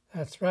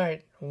 That's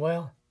right.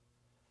 Well,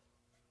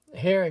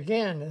 here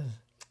again is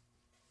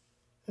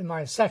in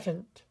my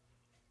second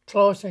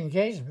close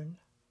engagement,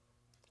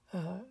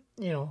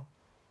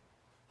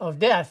 of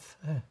death,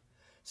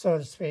 so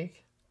to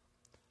speak.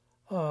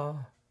 I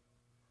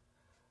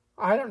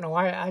don't know.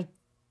 I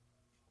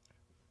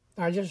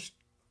just,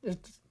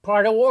 it's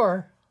part of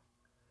war.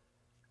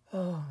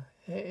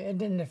 It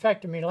didn't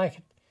affect me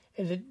like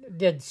it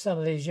did some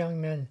of these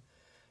young men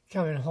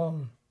coming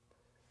home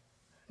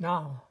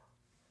now.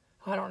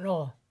 I don't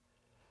know.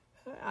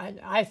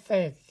 I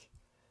think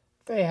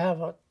they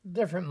have a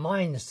different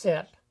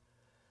mindset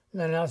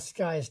than us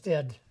guys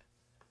did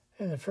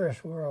in the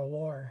First World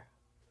War.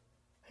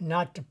 And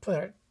not to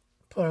put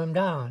them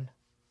down,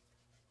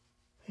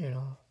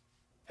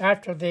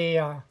 After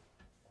the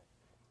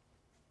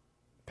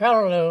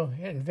Peleliu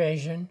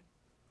invasion,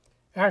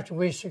 after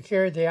we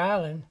secured the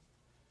island,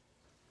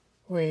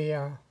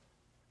 our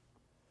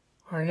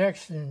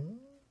next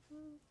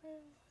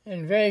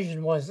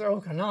invasion was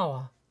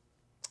Okinawa.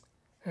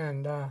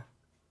 And, of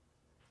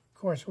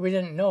course, we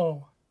didn't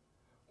know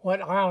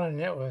what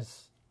island it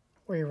was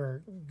we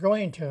were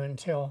going to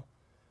until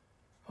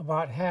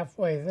about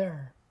halfway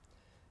there.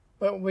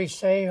 But we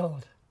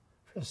sailed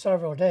for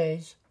several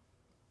days,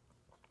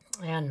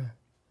 and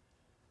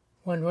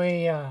when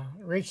we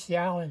reached the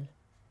island,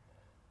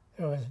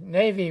 the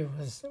Navy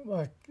was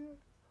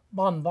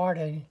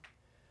bombarding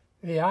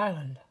the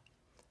island,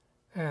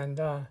 and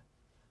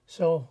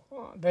so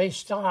they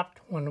stopped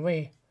when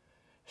we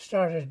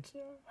started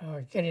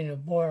getting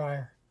aboard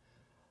our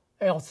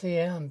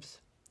LCMs.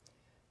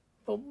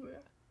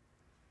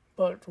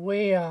 But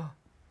we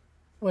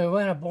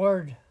went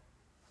aboard.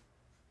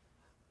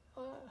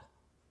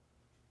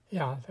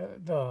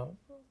 The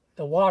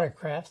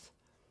watercraft,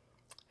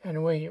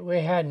 and we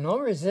had no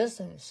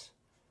resistance,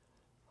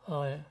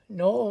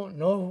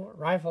 no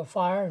rifle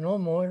fire, no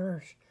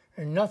mortars,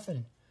 or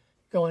nothing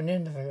going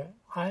into the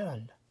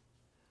island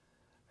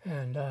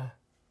and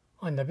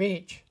on the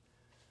beach.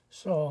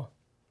 So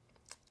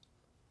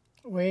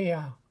we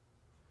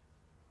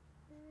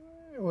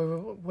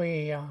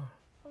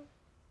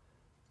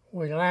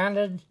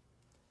landed,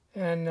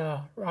 and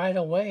right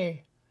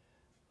away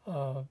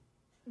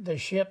the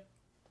ship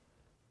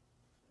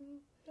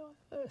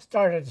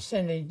started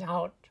sending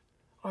out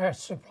our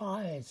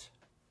supplies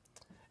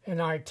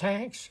and our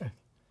tanks.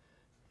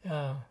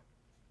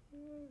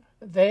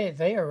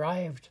 They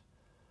arrived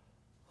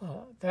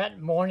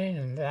that morning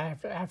and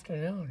that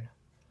afternoon,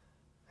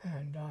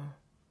 and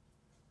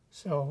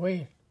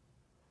so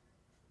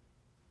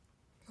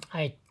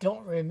I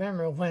don't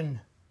remember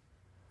when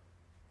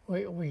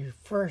we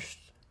first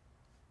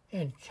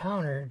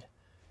encountered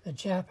the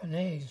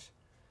Japanese,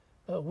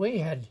 but we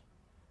had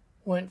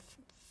went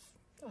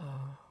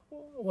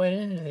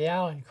into the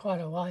island quite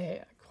a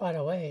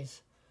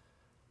ways.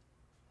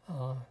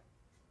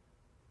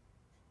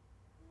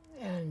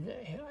 And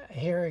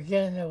here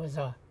again, there was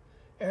a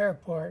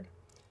airport,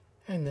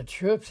 and the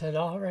troops had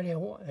already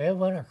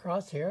went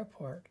across the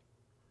airport.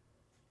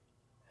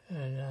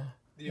 And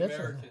the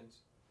Americans.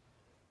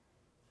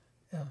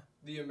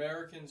 The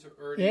Americans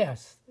already.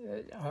 Yes,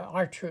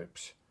 our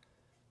troops,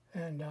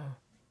 and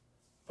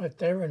but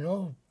there were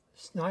no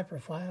sniper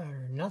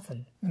fire or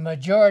nothing. The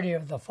majority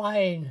of the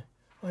fighting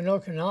on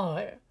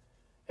Okinawa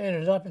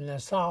ended up in the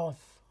south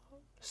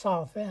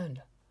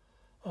end,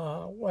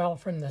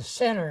 from the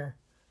center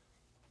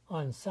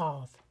on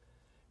south,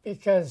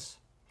 because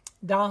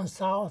down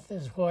south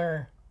is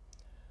where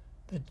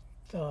the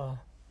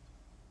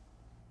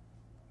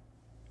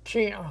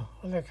Chino,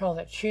 what do they call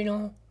it,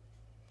 Chino?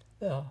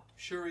 The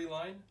Shuri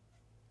line?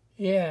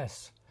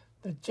 Yes,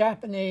 the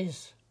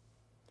Japanese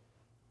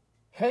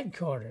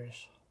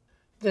headquarters.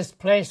 This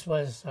place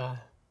was,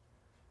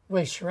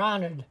 we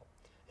surrounded,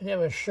 and it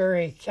was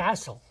Shuri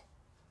Castle.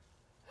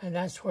 And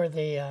that's where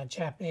the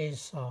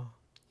Japanese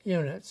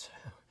units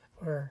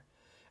were,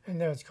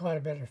 and there was quite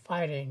a bit of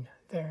fighting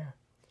there.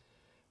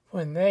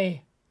 When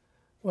they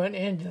went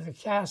into the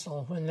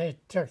castle, when they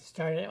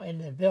started in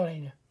the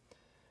building,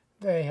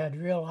 they had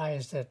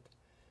realized that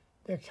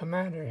the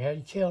commander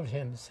had killed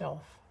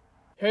himself.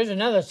 Here's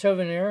another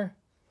souvenir.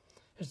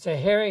 It's a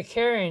hairy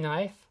carry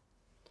knife,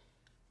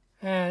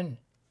 and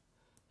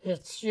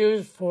it's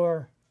used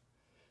for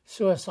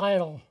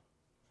suicidal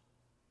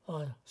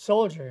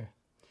soldier.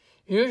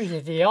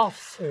 Usually the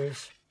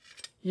officers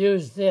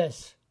use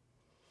this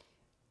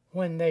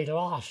when they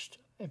lost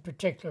a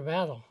particular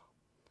battle.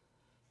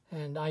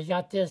 And I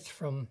got this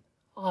from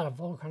out of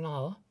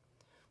Okinawa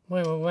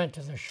when we went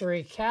to the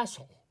Shuri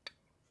Castle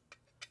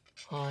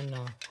on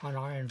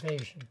our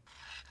invasion.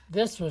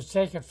 This was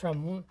taken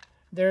from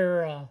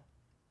the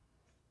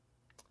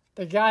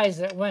guys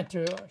that went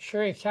to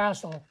Shuri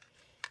Castle.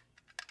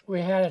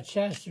 We had a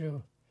chance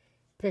to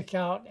pick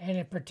out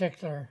any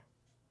particular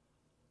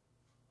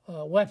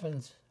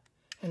weapons,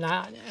 and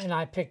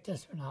I picked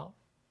this one out.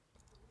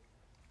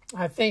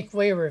 I think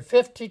we were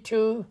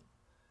 52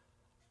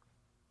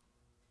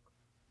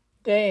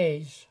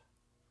 days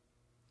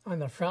on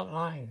the front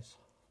lines,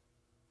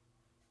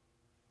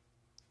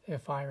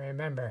 if I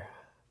remember.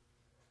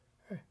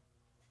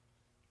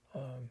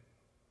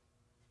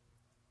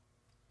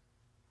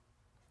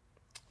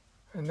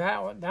 And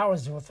that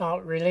was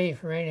without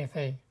relief or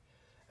anything.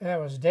 That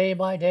was day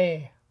by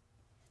day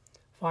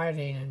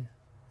fighting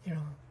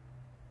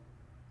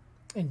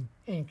and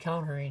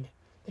encountering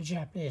the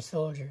Japanese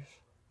soldiers.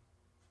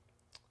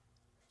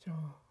 So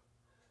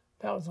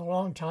that was a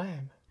long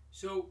time.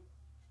 So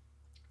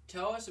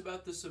tell us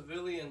about the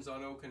civilians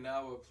on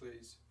Okinawa,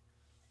 please.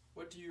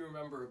 What do you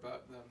remember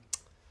about them?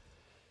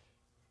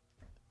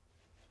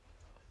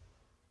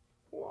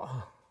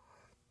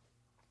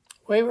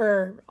 We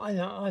were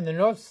on the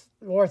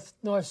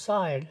north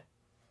side,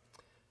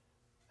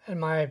 and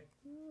my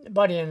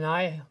buddy and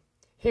I,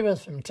 he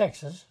was from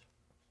Texas.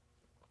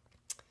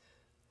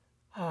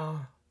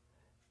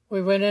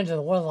 We went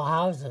into one of the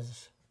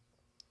houses,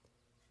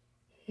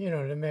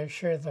 to make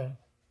sure the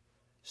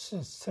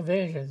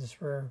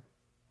civilians were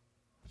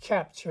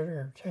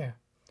captured,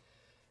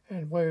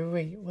 And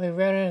we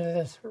ran into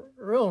this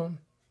room,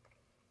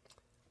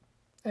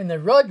 and the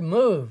rug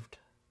moved.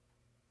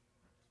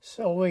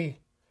 So we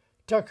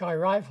took our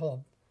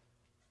rifle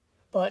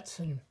butts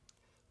and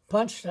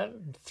punched it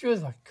through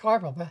the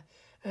carpet.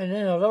 And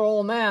then a little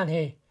old man,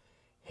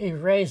 he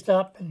raised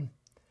up and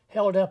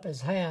held up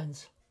his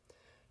hands.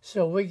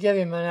 So we gave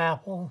him an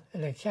apple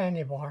and a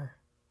candy bar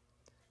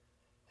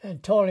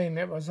and told him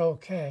it was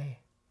okay.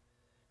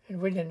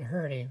 And we didn't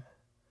hurt him.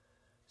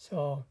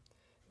 So,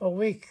 but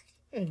we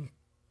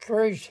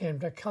encouraged him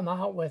to come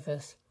out with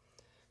us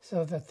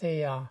so that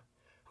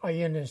our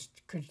units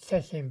could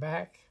take him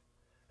back,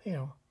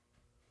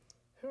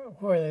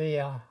 where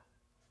the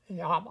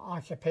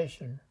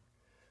occupation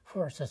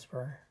forces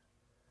were,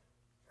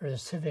 or the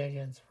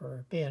civilians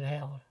were being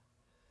held.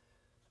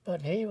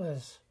 But he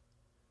was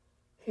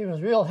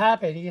real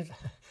happy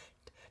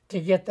to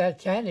get that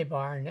candy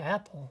bar and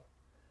apple.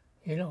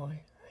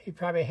 He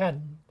probably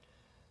hadn't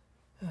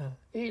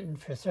eaten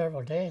for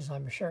several days,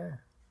 I'm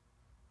sure.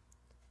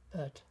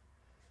 But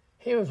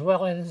he was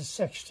well in his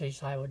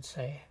 60s, I would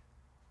say.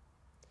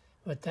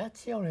 But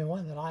that's the only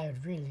one that I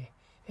had really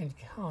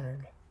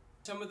encountered.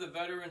 Some of the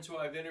veterans who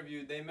I've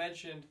interviewed, they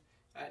mentioned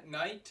at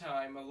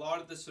nighttime a lot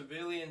of the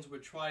civilians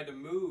would try to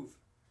move,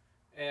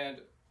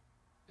 and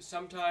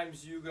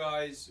sometimes you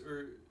guys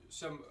or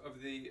some of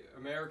the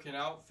American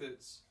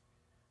outfits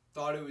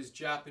thought it was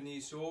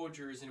Japanese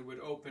soldiers and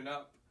would open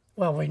up.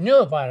 Well, we knew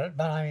about it,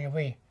 but I mean,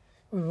 we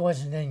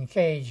wasn't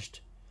engaged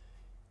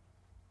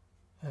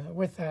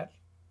with that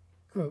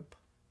group.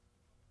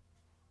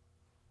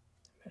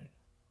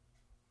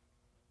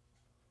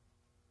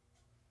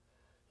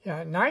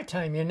 Yeah, at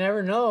nighttime, you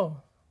never know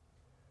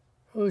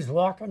who's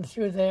walking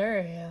through the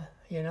area,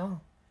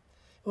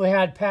 We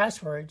had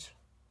passwords,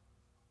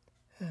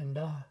 and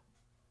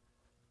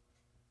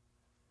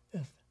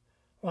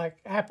like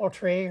apple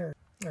tree or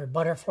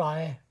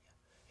butterfly,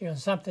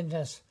 something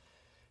that's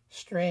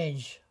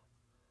strange.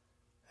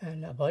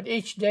 And but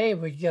each day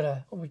we'd get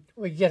a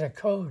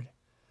code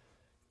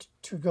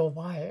to go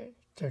by,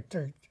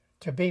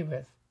 to be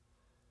with.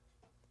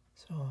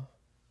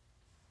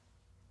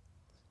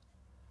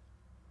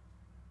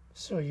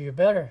 So you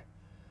better,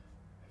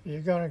 if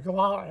you're going to go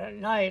out at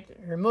night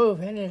or move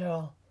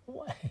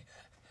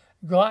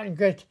go out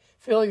and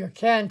fill your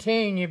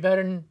canteen, you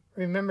better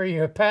remember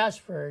your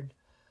password.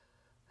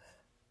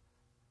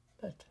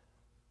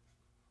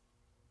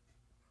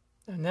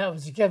 And that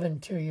was given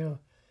to you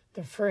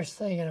the first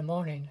thing in the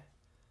morning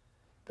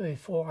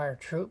before our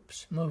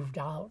troops moved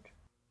out.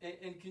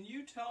 And can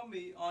you tell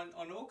me, on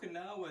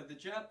Okinawa, the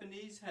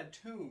Japanese had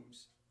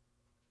tombs.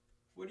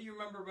 What do you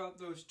remember about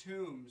those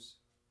tombs?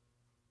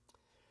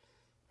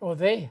 Well,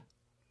 they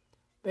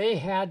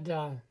had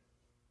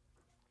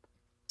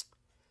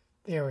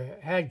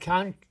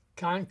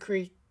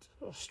concrete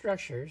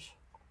structures,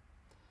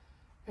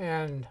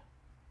 and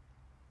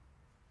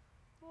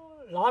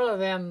a lot of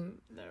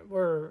them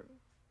were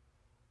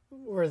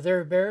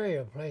their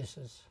burial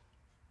places,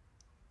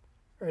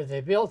 or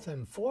they built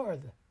them for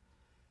them.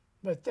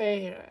 But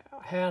they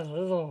had a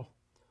little,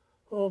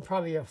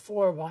 probably a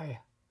 4 by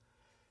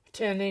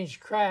 10 inch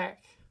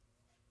crack.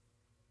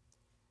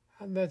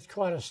 And that's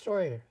quite a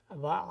story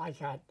about.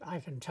 I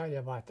can tell you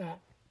about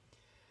that.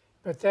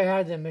 But they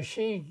had the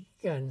machine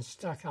gun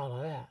stuck out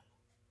of that.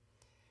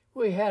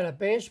 We had a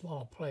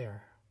baseball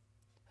player,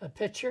 a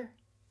pitcher,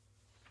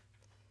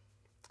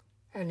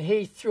 and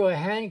he threw a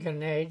hand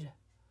grenade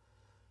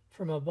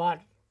from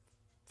about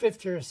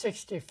 50 or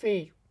 60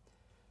 feet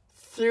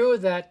through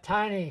that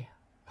tiny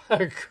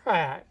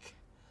crack.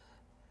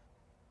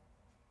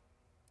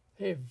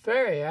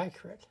 Very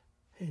accurate.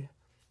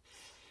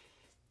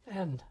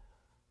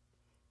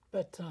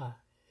 But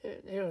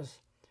it was,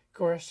 of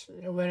course,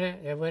 it went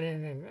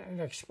in and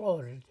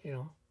exploded,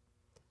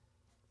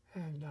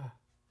 and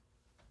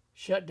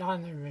shut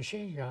down the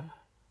machine gun.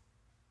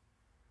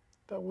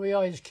 But we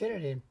always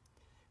kidded him.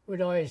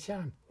 We'd always tell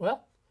him,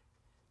 "Well,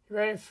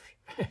 you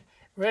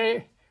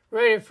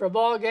ready for a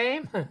ball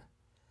game?"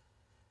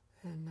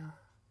 And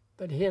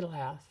but he'd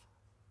laugh.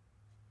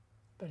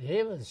 But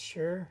he was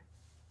sure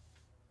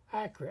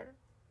accurate.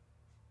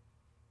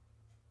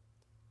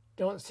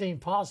 Don't seem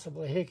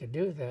possible he could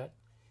do that.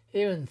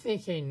 Even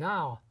thinking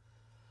now,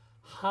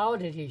 how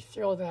did he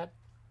throw that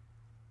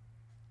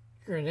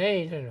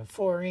grenade in a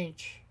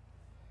 4-inch,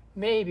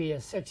 maybe a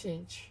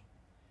 6-inch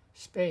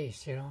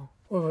space,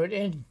 We would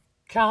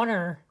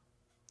encounter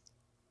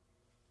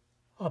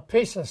a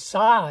piece of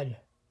sod,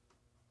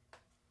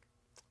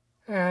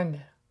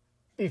 and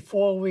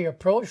before we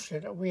approached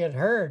it, we had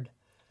heard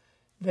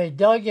they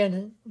dug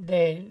in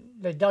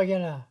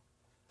a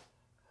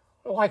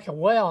like a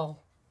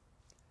well,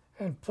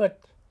 and put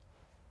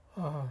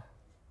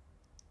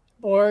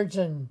boards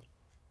and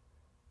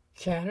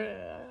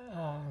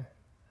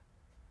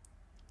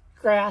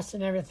grass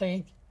and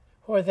everything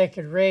where they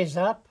could raise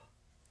up,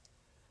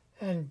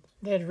 and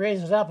they'd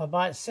raise it up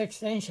about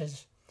 6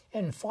 inches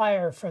and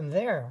fire from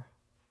there.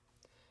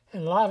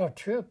 And a lot of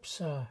troops,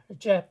 a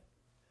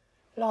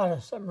lot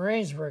of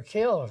submarines were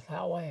killed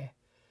that way,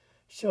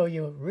 So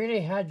you really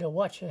had to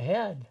watch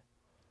ahead.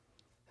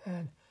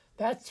 And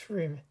that's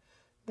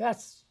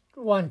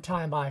one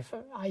time I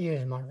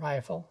used my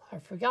rifle. I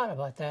forgot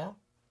about that.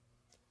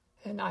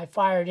 And I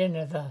fired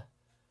into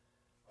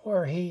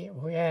where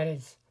we had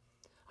his.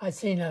 I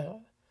seen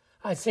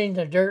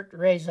the dirt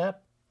raise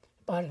up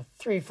about a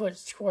 3-foot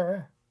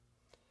square,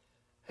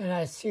 and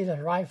I see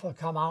the rifle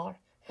come out,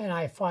 and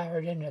I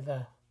fired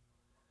into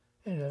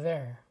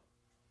there.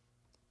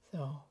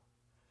 So.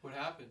 What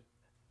happened?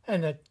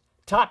 And the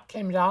top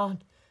came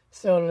down,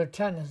 so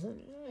Lieutenant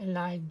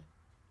and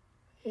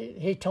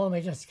he told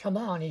me just come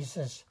on. He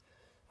says,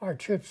 our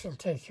troops will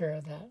take care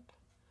of that.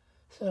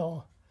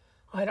 So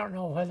I don't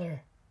know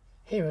whether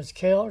he was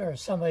killed or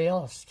somebody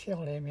else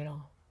killed him, you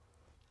know.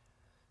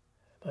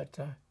 But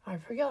I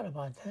forgot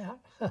about that.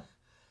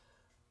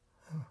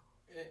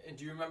 And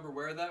do you remember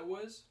where that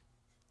was?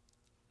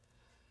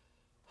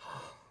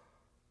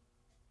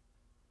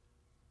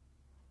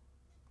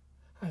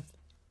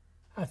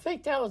 I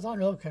think that was on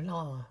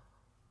Okinawa.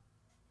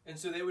 And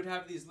so they would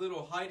have these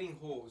little hiding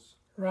holes.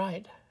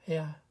 Right,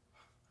 yeah.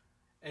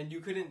 And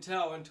you couldn't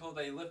tell until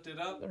they lifted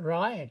up?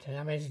 Right.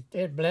 I mean,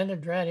 it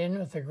blended right in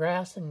with the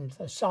grass and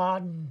the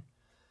sod, and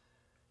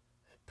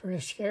pretty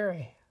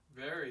scary.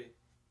 Very.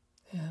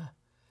 Yeah.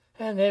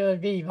 And they would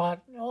be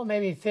about,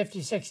 maybe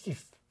 50, 60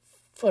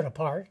 foot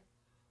apart.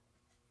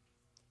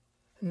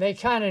 And they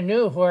kind of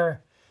knew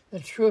where the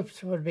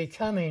troops would be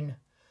coming,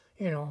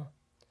 you know,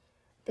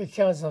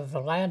 because of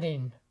the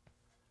landing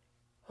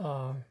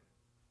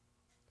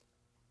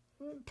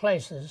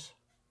places.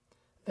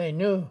 They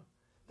knew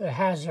the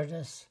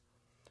hazardous,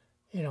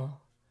 you know,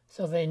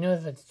 so they knew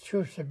that the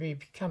troops would be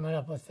coming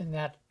up within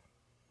that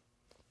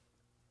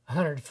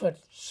 100-foot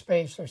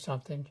space or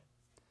something.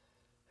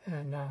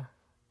 And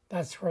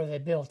that's where they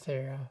built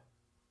their,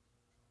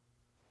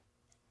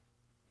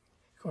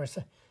 of course,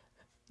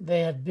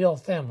 they had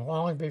built them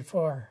long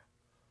before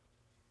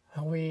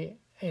we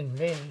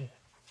invaded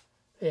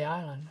the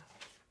island.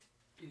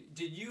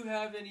 Did you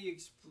have any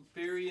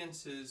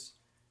experiences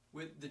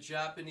with the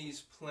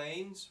Japanese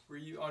planes? Were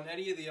you on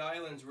any of the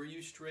islands? Were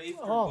you strafed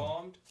or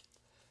bombed?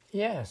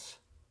 Yes,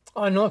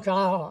 on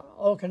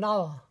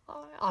Okinawa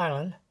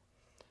Island.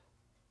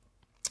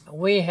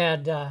 We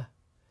had.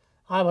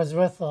 I was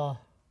with a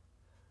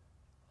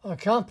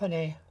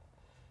company,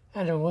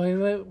 and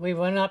we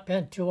went up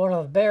into one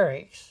of the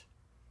barracks,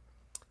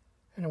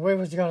 and we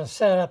was going to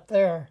set up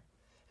there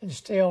and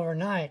stay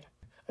overnight.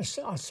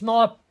 A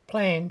small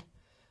plane,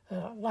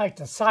 like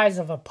the size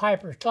of a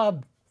Piper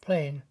Club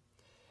plane,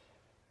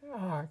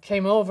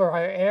 came over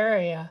our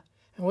area,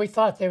 and we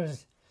thought they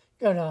was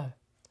going to,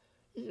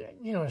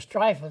 you know,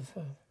 strife with,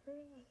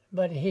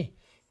 but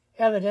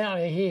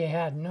evidently he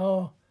had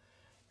no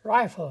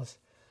rifles.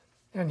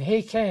 And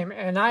he came,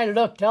 and I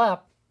looked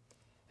up,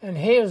 and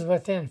he was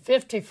within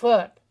 50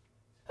 foot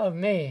of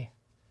me.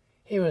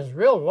 He was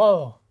real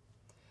low,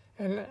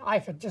 and I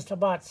could just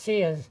about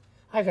see his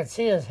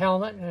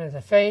helmet and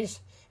his face,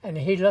 and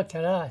he looked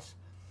at us.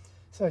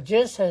 So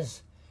just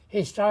as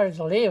he started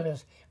to leave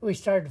us, we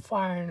started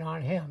firing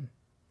on him.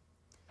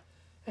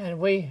 And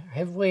we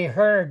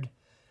heard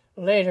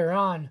later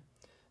on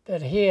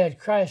that he had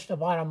crashed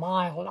about a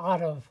mile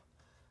out of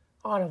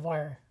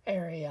our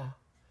area.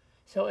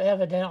 So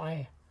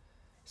evidently,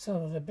 some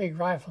of the big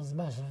rifles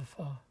must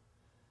have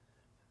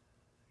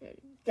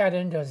got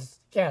into his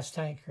gas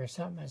tank or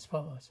something, I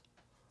suppose.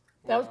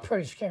 That was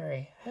pretty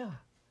scary, yeah.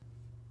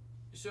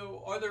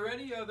 So are there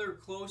any other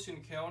close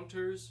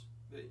encounters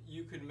that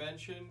you could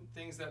mention,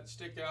 things that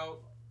stick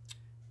out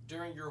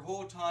during your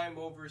whole time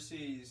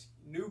overseas?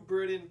 New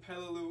Britain,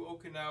 Peleliu,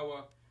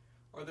 Okinawa,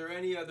 are there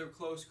any other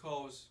close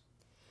calls?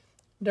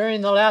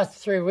 During the last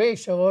 3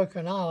 weeks of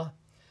Okinawa,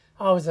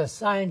 I was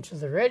assigned to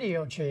the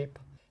radio jeep,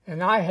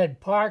 and I had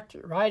parked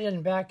right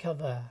in back of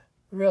a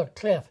real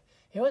cliff.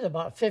 It was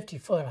about 50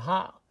 foot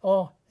high.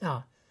 Oh,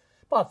 no,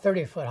 about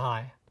 30 foot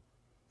high.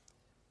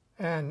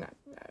 And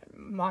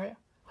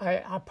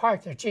I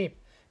parked the jeep,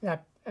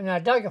 and I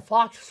dug a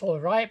foxhole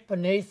right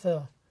beneath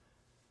the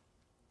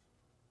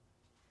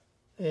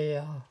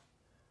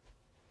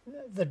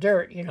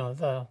dirt, you know,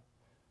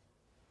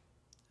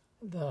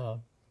 the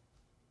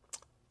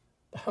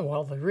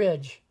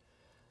ridge,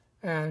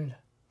 and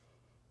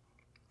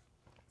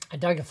I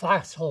dug a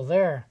foxhole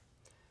there,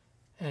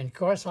 and of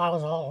course I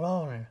was all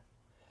alone,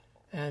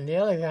 and the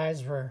other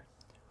guys were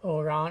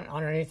around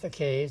underneath the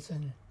caves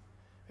and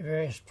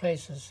various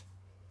places,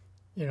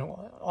 you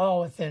know,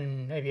 all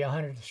within maybe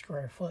 100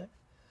 square foot.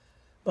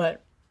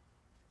 But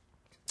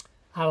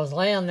I was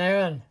laying there,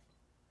 and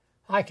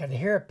I could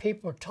hear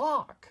people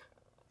talk.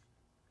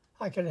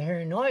 I could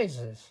hear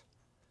noises.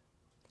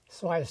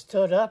 So I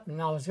stood up, and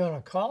I was going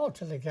to call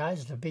to the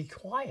guys to be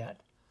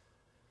quiet,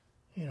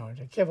 you know,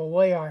 to give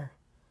away our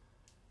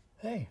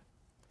thing.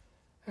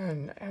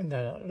 And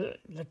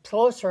the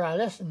closer I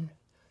listened,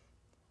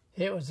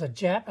 it was the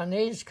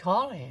Japanese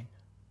calling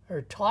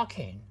or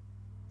talking.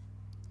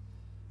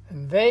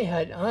 And they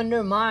had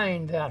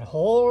undermined that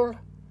whole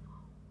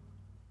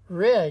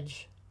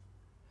ridge,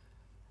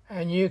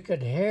 and you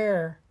could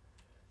hear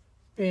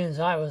being as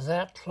I was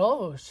that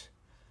close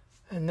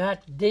and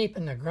that deep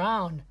in the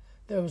ground,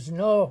 there was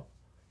no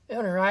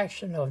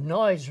interaction of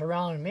noise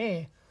around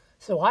me,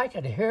 so I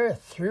could hear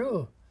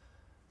through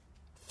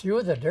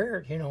the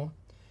dirt, you know,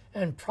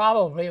 and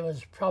probably it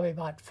was probably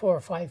about 4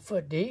 or 5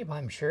 foot deep,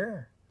 I'm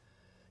sure.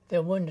 They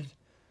wouldn't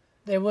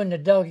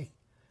have dug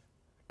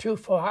too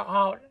far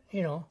out,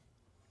 you know,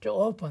 to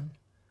open.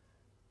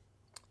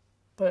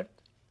 But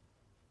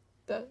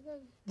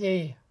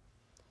they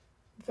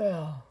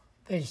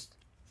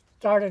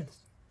started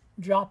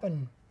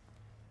dropping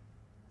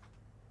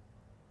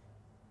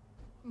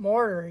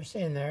mortars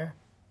in there,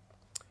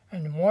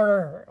 and the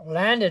mortar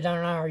landed on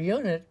our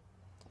unit,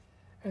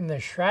 and the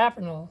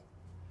shrapnel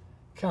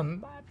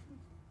come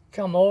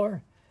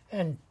over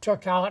and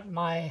took out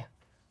my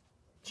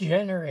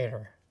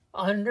generator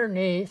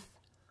underneath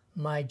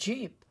my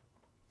Jeep.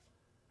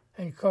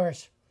 And of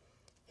course,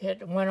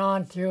 it went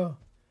on through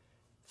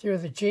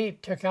the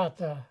Jeep, took out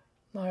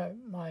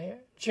my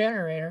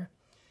generator,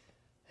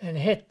 and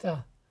hit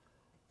the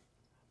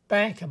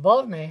bank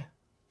above me.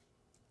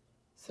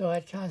 So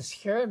it kind of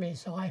scared me.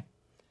 So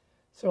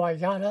I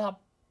got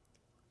up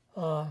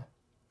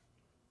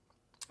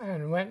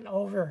and went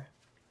over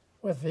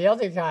with the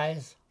other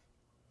guys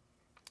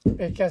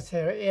because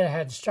it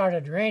had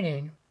started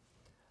raining,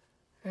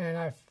 and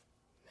I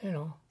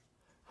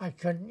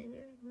couldn't.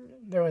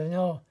 There was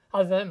no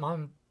other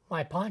than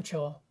my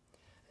poncho.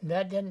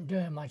 That didn't do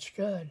him much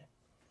good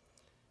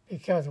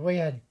because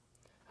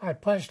I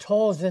punched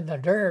holes in the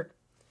dirt,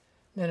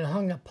 then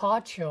hung the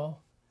poncho.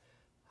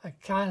 I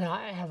kind of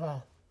have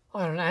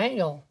on an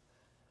angle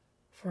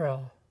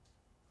for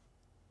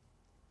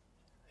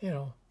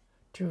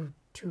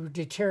to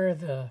deter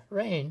the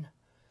rain,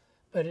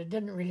 but it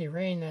didn't really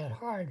rain that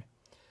hard.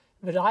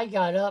 But I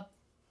got up,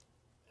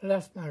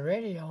 left my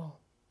radio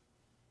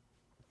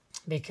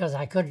because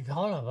I couldn't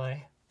call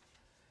nobody,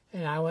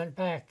 and I went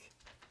back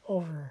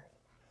over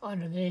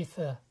underneath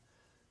the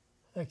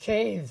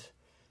caves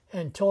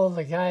and told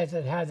the guys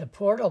that had the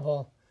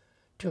portable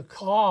to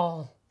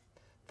call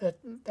that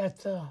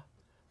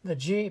the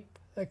Jeep,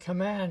 the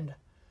command,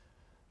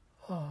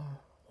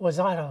 was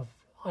out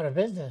of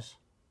business.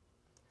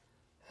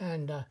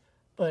 And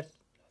but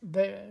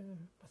they,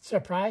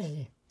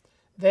 surprisingly,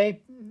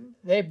 they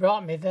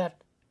brought me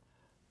that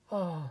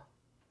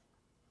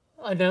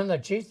another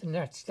Jeep the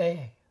next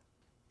day,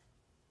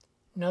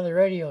 another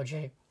radio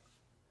Jeep,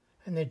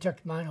 and they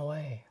took mine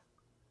away.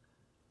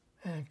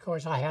 And of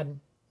course, I had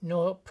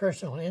no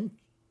personal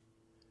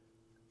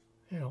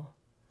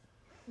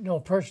no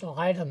personal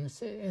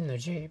items in the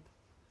Jeep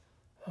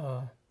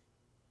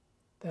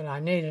that I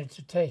needed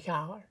to take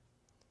out.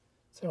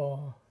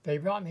 So they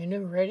brought me a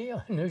new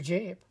radio, a new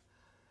Jeep.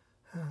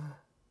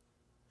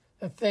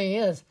 The thing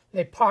is,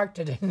 they parked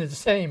it in the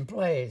same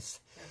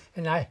place.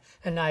 And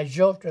I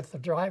joked with the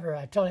driver.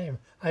 I told him,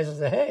 I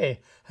said,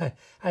 hey,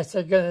 I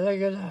said,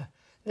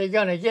 they're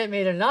gonna get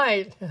me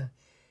tonight.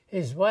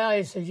 He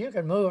said, you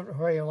can move it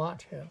where you want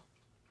to.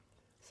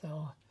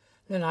 So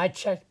then I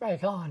checked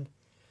back on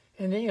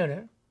in the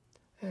unit,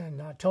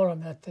 and I told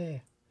him that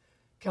the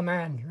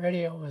command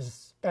radio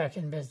was back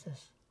in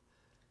business.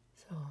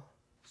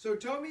 So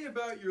tell me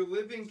about your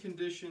living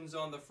conditions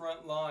on the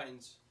front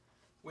lines.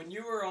 When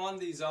you were on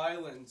these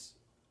islands,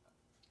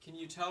 can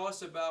you tell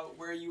us about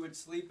where you would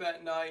sleep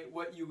at night,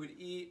 what you would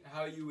eat,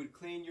 how you would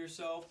clean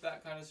yourself,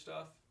 that kind of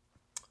stuff?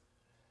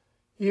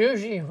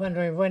 Usually when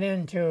we went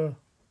into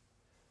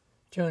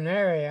an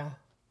area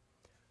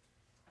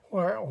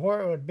where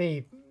it would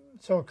be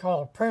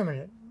so-called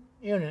permanent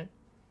unit,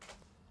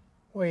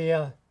 we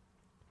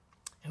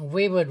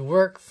would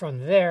work from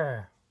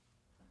there.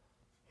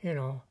 You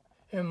know,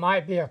 it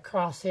might be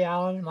across the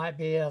island, it might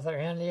be the other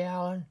end of the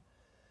island,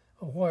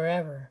 or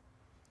wherever.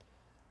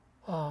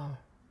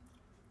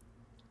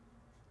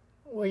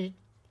 We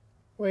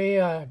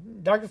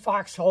dug a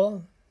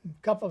foxhole,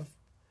 couple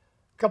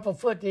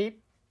foot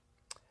deep,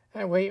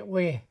 and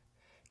we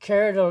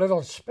carried a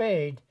little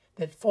spade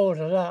that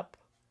folded up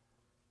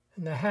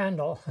in the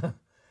handle,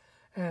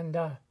 and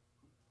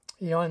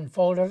you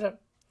unfolded it,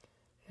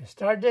 you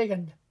start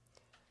digging,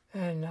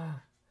 and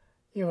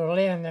you were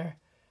laying there.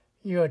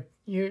 You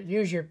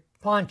use your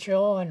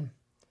poncho, and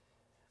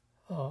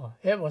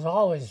it was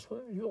always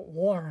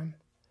warm,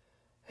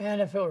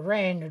 and if it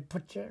rained, you'd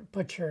put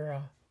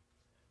your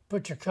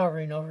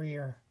covering over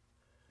your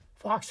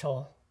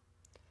foxhole,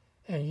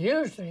 and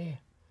usually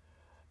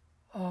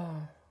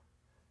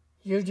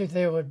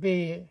there would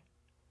be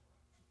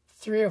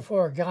 3 or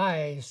 4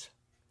 guys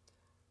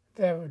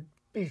that would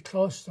be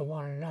close to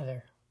one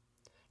another.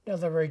 In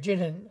other words, you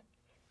didn't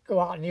go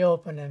out in the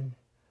open and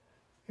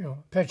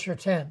pitch your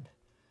tent,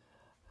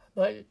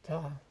 but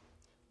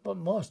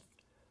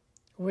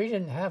we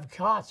didn't have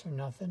cots or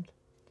nothing,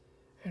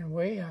 and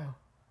we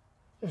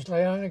just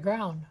lay on the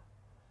ground,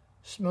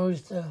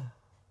 smoothed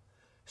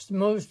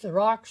the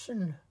rocks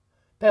and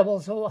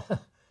pebbles away,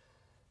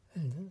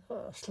 and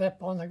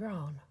slept on the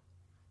ground.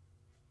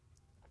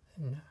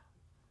 And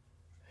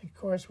of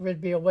course,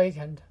 we'd be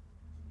awakened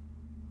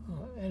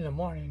in the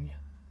morning.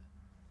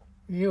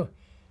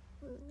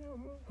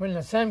 when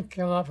the sun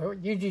came up,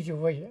 you did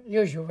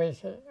usually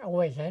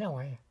awake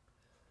anyway,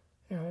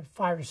 at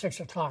 5 or 6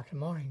 o'clock in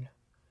the morning.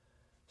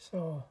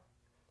 So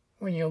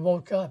when you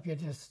woke up, you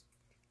just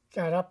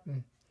got up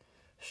and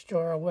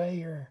store away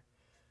your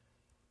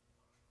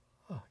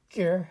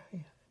gear,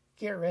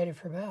 get ready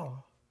for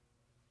battle.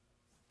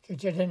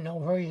 Because you didn't know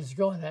where you was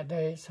going that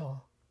day,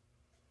 so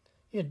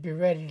you'd be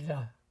ready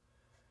to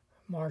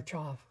march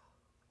off.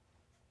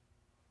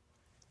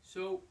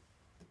 So,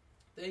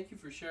 thank you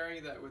for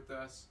sharing that with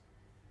us.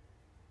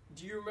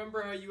 Do you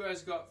remember how you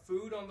guys got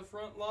food on the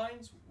front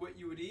lines? What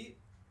you would eat?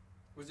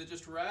 Was it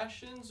just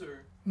rations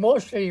or?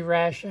 Mostly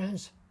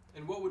rations.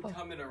 And what would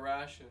come in a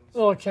rations?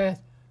 Little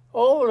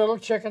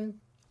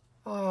chicken,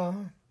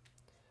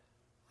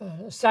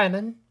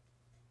 salmon.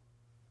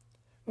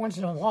 Once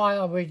in a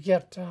while we'd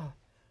get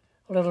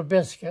little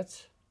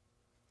biscuits.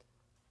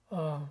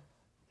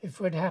 If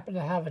we'd happen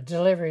to have a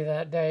delivery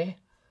that day,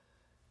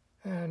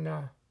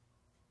 and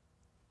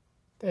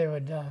they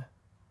would,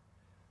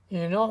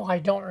 I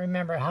don't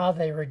remember how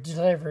they were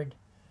delivered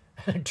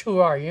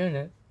to our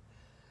unit,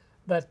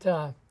 but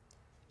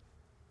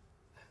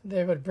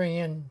they would bring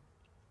in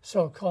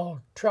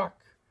so-called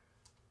truck,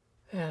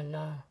 and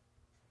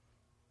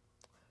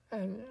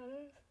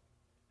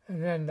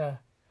then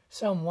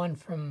someone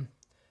from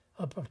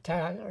a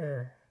battalion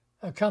or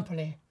a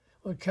company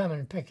would come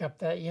and pick up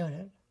that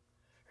unit,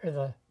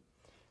 or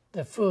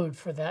the food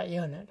for that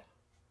unit.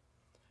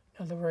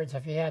 In other words,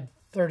 if you had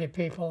 30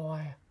 people,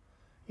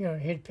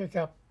 he'd pick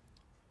up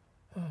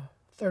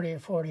 30 or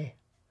 40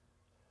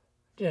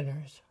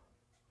 dinners.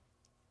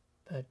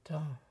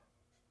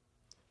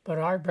 But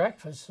our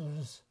breakfast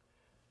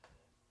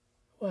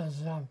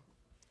was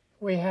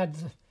they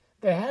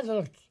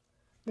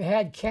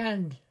had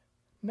canned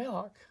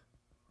milk,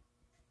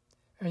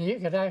 and you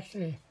could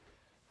actually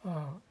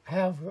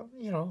have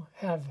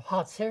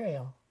hot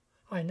cereal.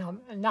 I know,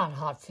 not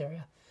hot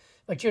cereal,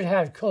 but you'd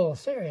have cold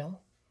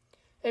cereal.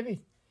 It'd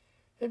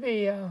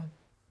be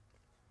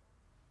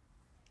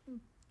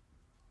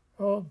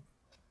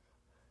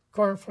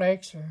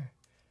cornflakes or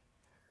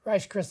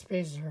Rice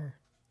Krispies or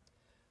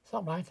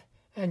something like that,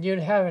 and you'd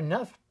have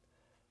enough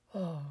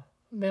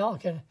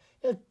milk, and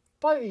it'd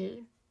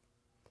probably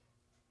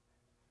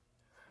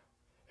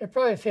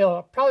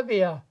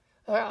be a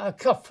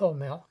cupful of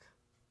milk,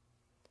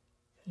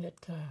 and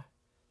it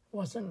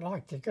wasn't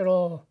like the good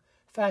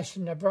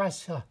old-fashioned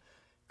Nebraska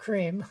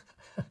cream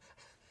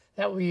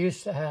that we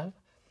used to have,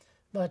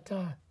 but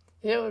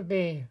it would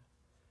be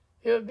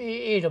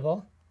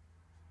eatable,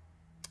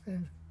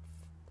 and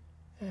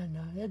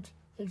it'd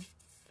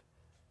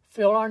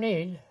fill our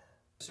need.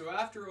 So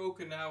after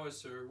Okinawa,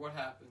 sir, what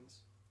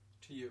happens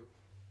to you?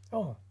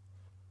 Oh,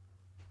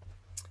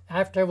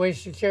 after we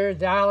secured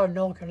the island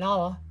of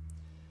Okinawa,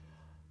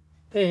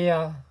 they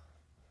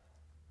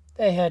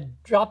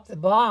had dropped the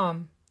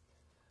bomb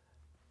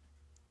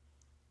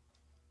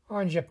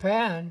on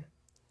Japan,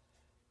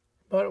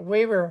 but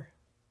we were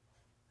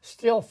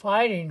still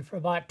fighting for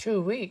about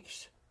 2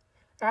 weeks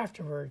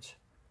afterwards.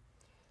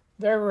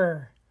 There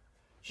were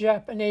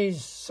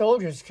Japanese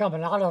soldiers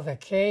coming out of the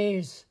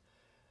caves,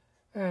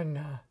 and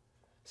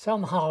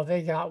somehow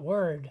they got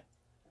word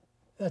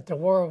that the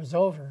war was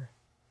over.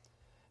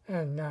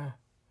 And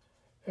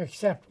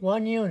except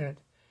one unit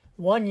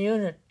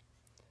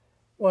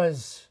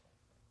was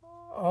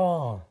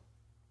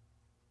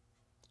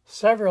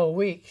several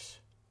weeks.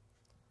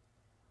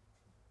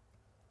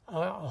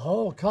 A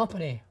whole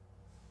company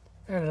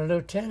and a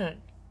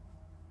lieutenant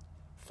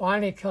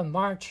finally come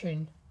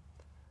marching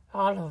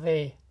out of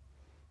the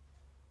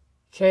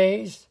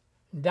caves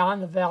down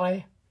the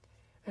valley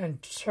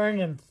and turned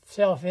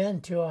himself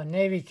into a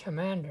Navy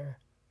commander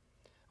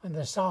on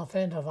the south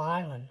end of the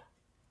island.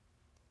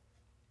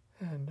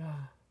 And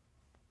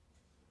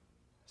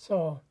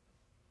so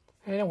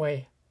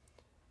anyway,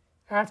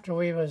 after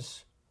we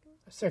was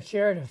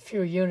secured a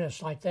few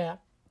units like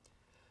that,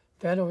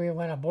 then we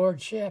went aboard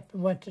ship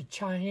and went to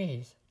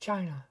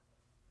China.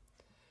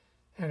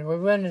 And we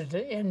went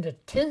into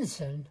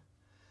Tientsin,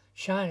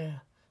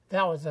 China.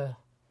 That was a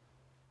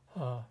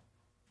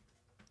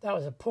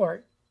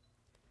port,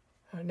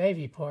 a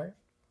Navy port.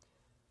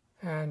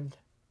 And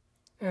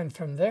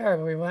from there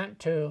we went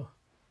to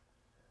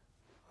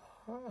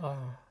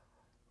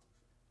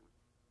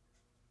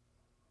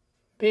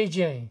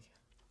Beijing.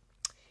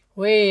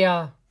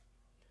 I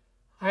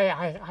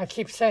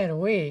keep saying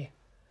we.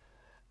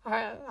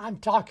 I'm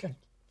talking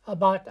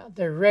about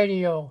the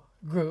radio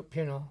group,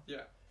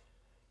 Yeah.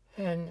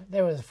 And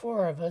there was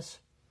 4 of us,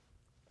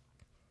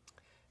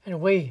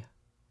 and we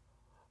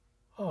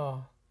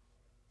I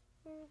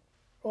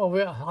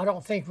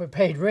don't think we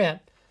paid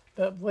rent,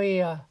 but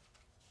we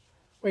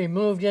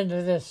moved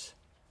into this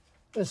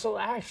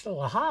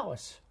actual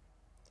house,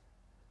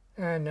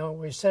 and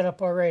we set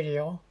up our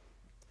radio.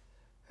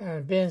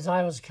 And being as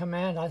I was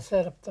command, I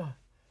set up the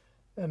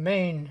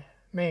main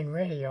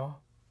radio,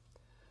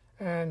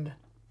 and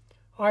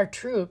our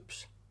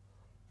troops,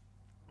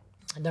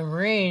 the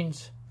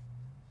Marines,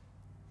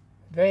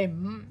 they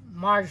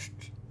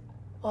marched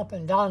up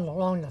and down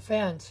along the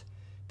fence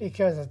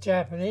because the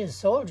Japanese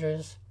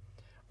soldiers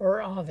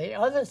were on the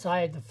other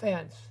side of the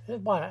fence. It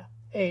was about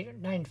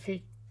 9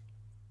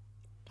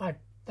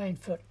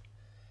 foot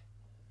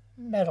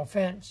metal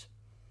fence.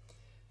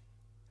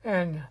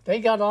 And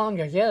they got along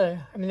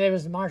together. I mean, they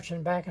was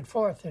marching back and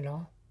forth, you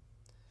know.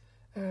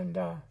 And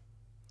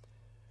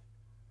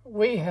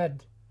we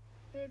had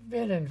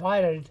been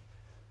invited,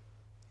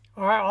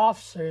 our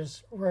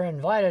officers were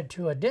invited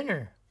to a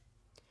dinner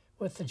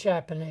with the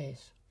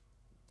Japanese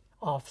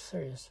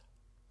officers.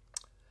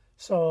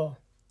 So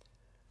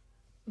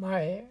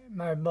my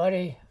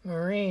buddy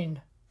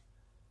Marine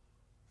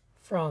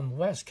from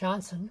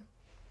Wisconsin,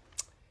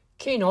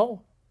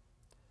 Kino,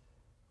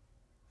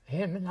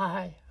 him and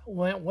I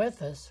went with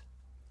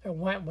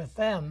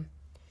them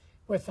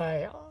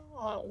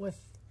with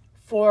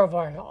 4 of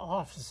our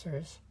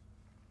officers,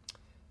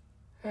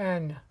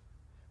 and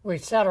we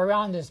sat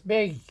around this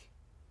big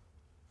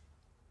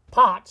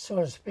pot, so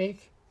to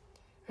speak,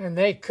 and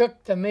they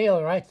cooked the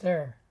meal right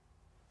there.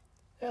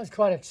 That was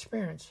quite an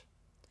experience.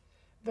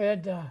 They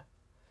had the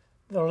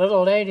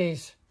little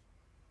ladies,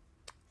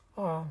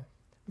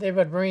 they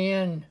would bring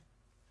in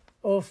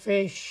old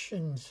fish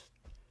and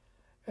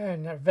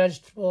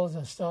vegetables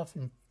and stuff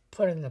and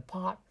put in the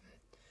pot.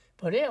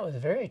 But it was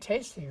very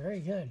tasty, very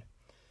good.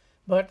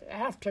 But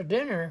after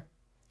dinner,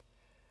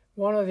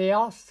 one of the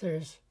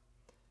officers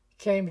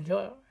came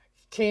to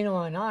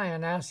Kino and I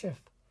and asked if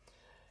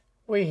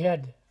we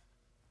had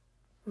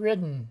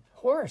ridden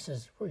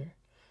horses.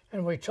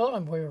 And we told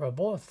him we were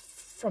both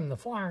from the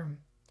farm.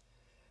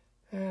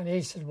 And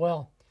he said,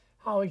 well,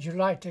 how would you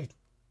like to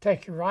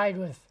take a ride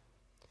with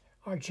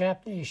our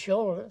Japanese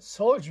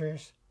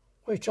soldiers?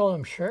 We told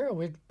him, sure,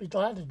 we'd be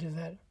glad to do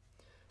that.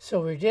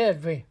 So we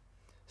did.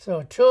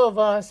 So 2 of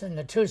us and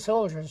the 2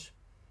 soldiers,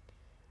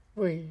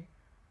 we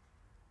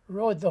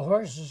rode the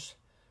horses,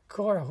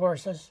 quarter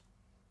horses,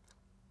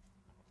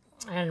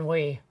 and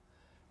we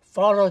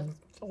followed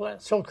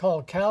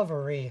so-called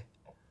cavalry,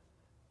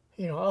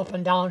 you know, up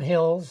and down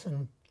hills,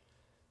 and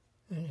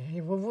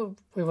we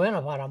went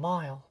about a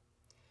mile.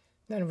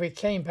 Then we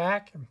came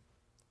back,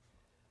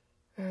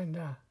 and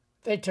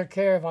they took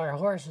care of our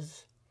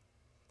horses,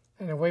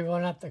 and we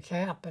went up to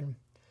camp, and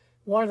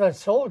one of the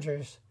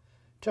soldiers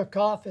took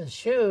off his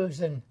shoes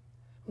and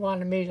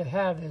wanted me to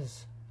have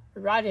his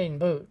riding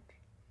boot.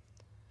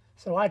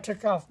 So I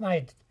took off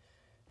my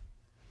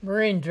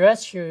Marine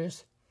dress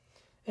shoes,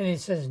 and he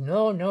says,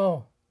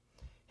 no.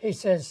 He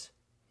says,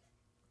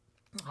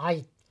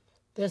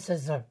 this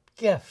is a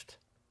gift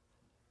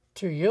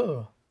to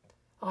you.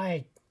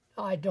 I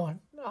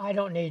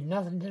don't need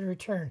nothing in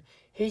return.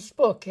 He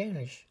spoke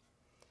English.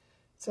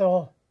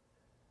 So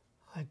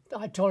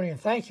I told him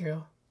thank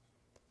you.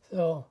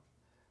 So,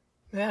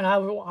 man,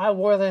 I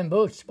wore them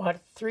boots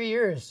about 3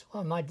 years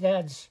on my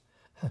dad's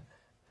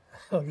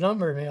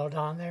lumber mill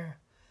down there.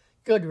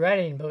 Good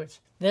riding boots.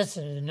 This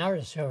is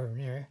another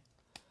souvenir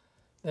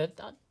that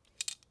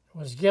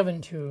was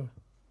given to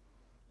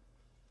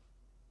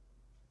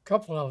a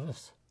couple of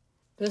us.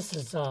 This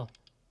is a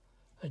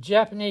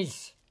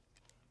Japanese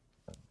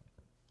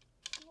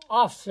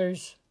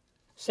officer's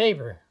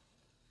saber.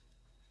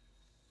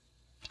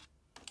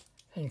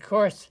 And of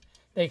course,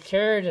 they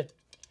carried it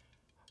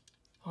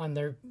on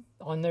their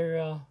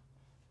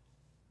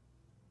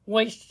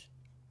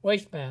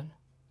waistband.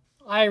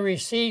 I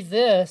received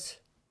this.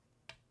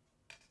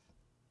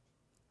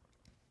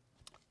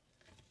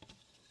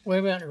 We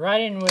went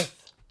riding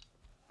with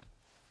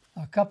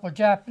a couple of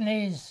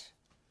Japanese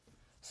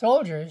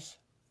soldiers,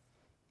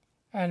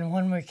 and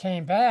when we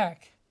came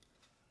back,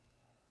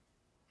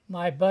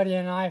 my buddy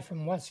and I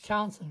from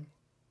Wisconsin,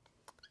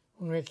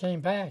 when we came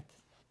back,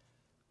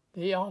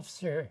 the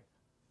officer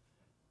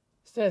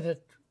said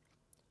that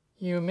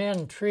you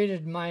men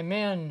treated my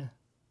men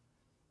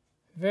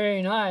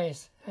very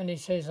nice, and he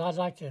says, I'd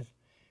like to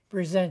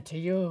present to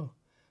you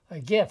a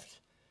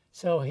gift.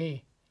 So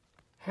he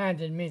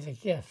handed me the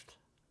gift,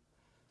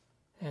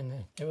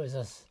 and it was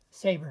a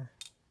saber.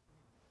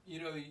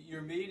 You know,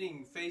 you're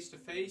meeting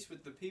face-to-face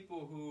with the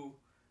people who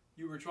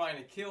you were trying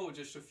to kill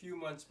just a few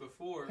months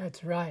before.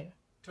 That's right.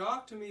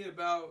 Talk to me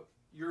about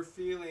your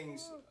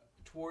feelings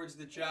towards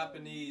the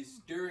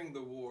Japanese during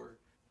the war.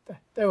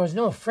 There was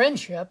no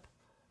friendship,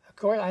 of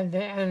course, and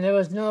there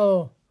was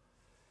no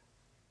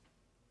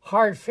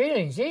hard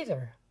feelings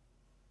either.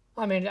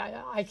 I mean,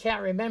 I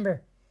can't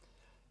remember.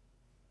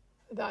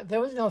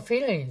 There was no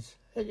feelings.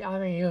 I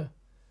mean,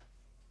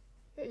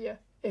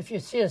 if you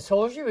see a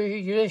soldier,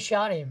 you just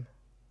shot him.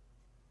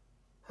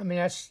 I mean,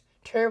 that's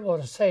terrible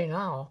to say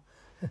now,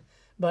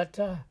 but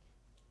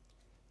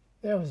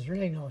there was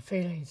really no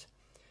feelings.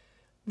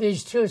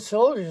 These 2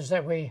 soldiers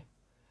that we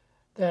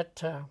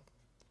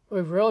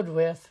rode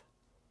with,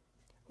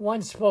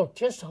 one spoke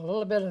just a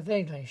little bit of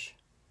English,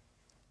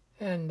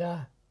 and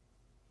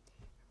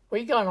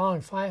we got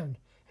along fine,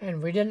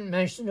 and we didn't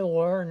mention the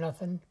war or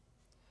nothing,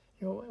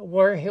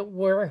 where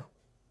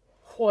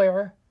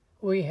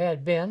we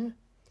had been,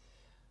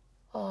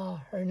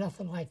 or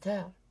nothing like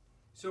that.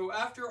 So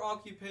after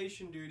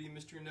occupation duty,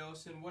 Mr.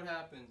 Nelson, what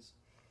happens?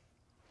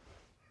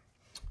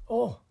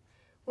 Oh,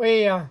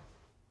 I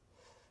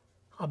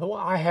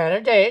had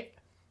a date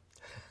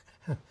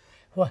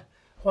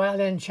while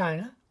in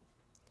China,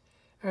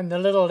 and the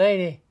little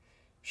lady,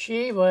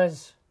 she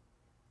was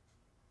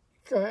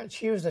a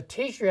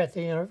teacher at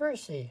the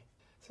university,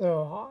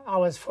 so I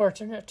was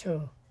fortunate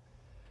to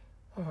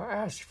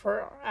ask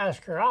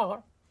her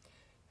out,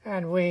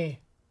 and we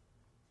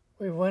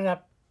went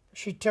up.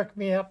 She took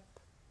me up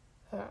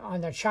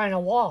on the China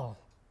Wall.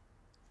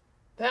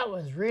 That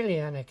was really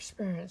an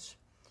experience.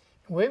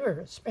 We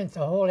spent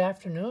the whole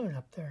afternoon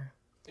up there.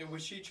 And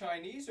was she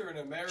Chinese or an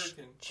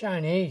American?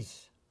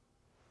 Chinese.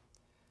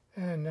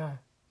 And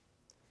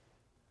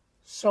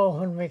so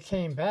when we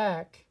came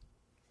back,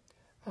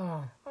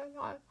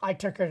 I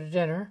took her to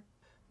dinner.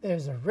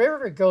 There's a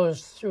river that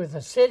goes through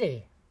the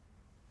city.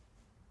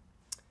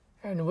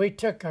 And we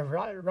took a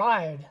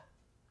ride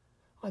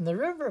on the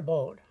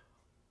riverboat.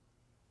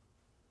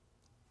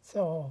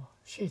 So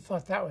she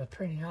thought that was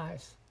pretty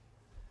nice.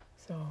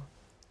 So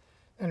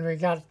then we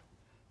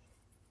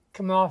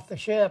come off the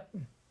ship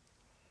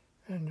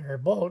and her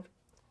boat,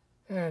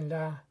 and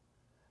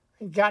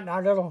got in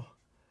our little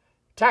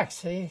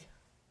taxi,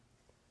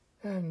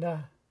 and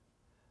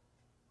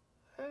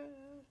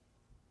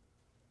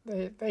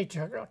they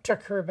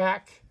took her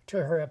back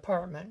to her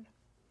apartment,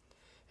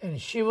 and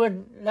she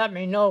wouldn't let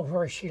me know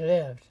where she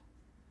lived.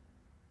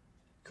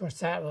 Of course,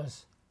 that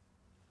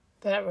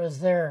was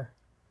their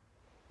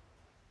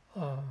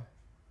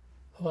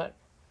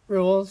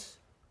rules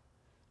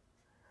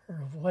or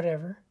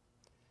whatever.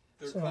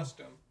 Their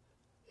custom.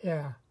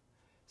 Yeah.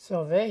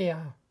 So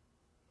there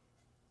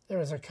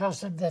was a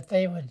custom that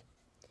they would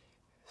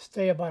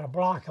stay about a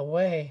block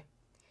away.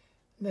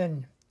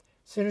 Then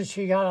as soon as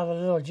she got out of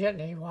the little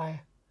jitney,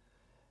 why,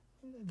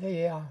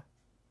 the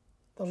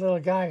little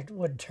guy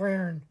would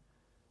turn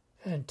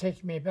and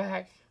take me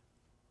back.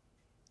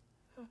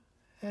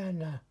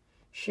 And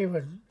she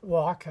would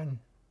walk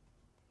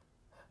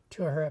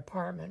to her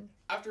apartment.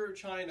 After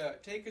China,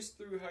 take us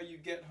through how you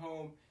get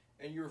home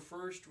and your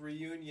first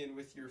reunion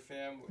with your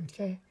family.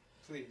 Okay.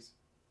 Please.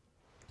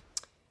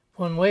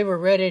 When we were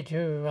ready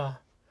to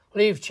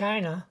leave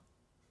China,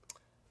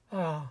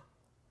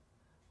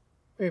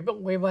 we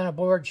went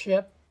aboard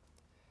ship,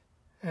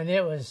 and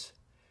it was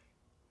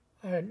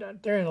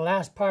during the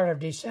last part of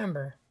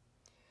December,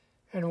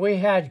 and we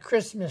had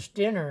Christmas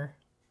dinner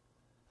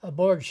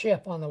aboard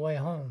ship on the way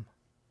home.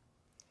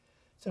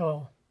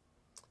 So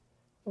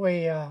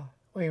we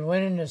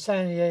went into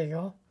San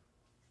Diego,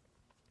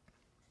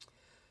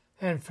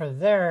 and from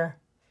there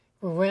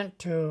we went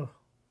to,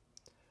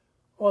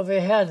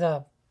 they had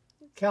a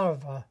kind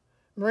of a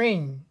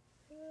Marine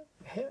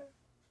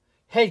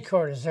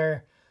headquarters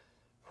there,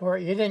 where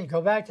you didn't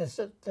go back to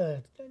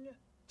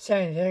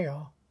San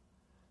Diego,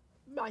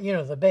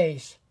 the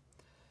base.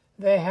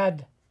 They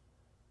had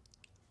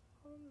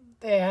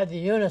the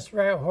units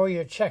right where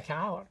you check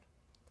out,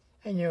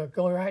 and you would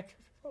go right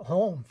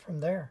home from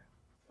there.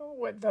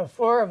 With the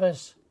four of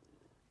us,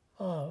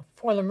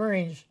 for the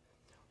Marines,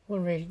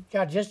 when we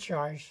got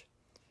discharged,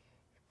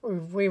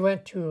 we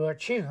went to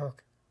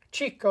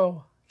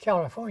Chico,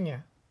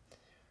 California,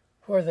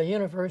 where the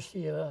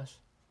university was.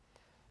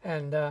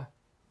 And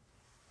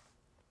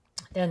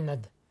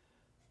then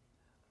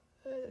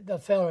the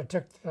fellow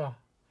took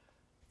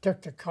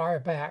the car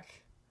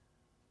back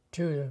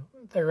to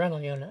the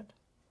rental unit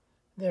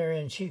there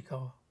in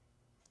Chico.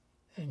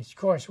 And of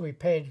course we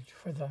paid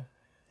for the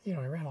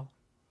rental.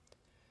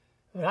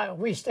 But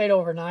we stayed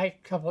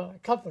overnight, couple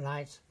of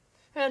nights,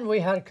 and we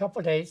had a couple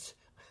of dates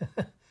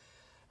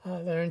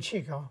there in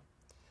Chico.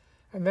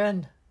 And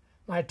then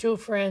my two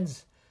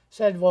friends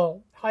said,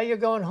 "Well, how you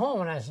going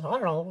home?" And I said, "I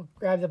don't know,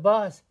 grab the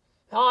bus."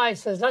 Oh, he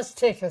says, "Let's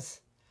take us.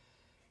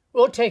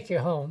 We'll take you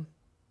home."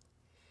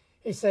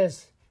 He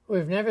says,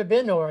 "We've never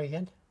been to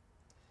Oregon.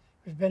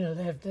 They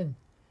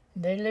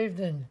lived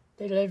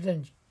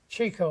in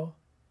Chico,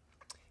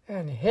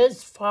 and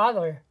his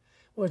father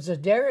was a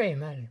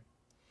dairyman.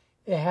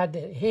 He had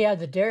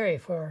the dairy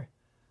for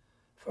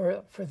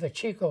the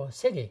Chico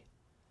city,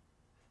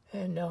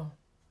 and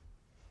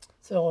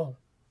so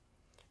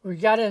we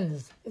got in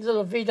his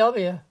little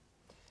VW,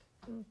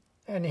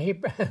 and he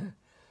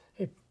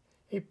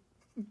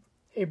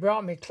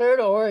brought me clear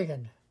to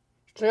Oregon,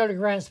 clear to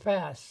Grants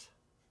Pass,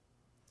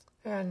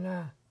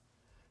 and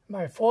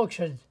my folks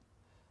had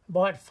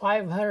bought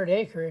 500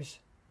 acres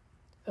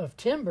of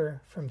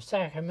timber from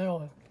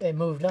Sacramento. They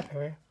moved up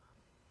here,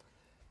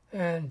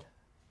 and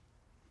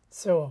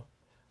so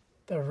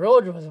the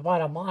road was about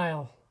a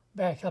mile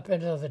back up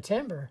into the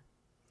timber.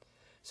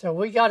 So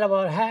we got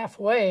about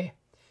halfway,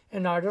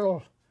 and our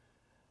little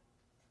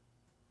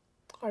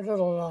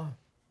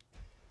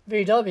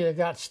VW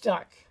got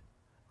stuck.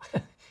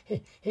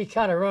 he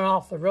kind of run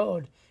off the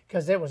road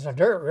because it was a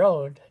dirt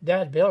road.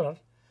 Dad built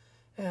it,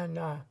 and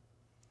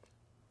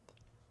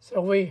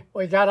so we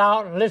got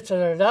out and lifted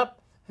it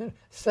up,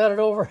 set it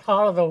over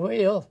out of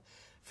the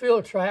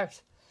fuel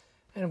tracks,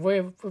 and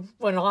we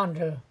went on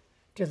to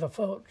the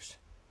folks.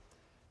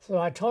 So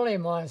I told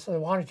him, I said,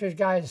 "Why don't you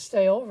guys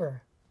stay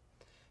over?"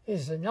 He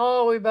said,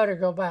 "No, we better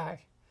go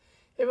back."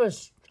 It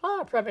was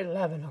probably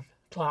 11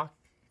 o'clock,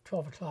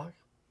 12 o'clock.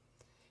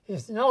 He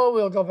said, no,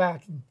 we'll go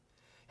back and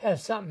have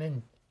something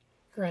in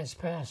Grants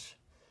Pass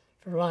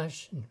for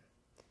lunch. And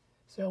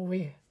so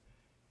we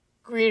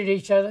greeted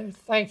each other,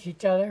 thanked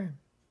each other,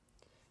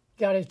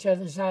 got each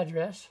other's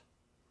address.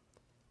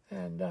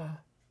 And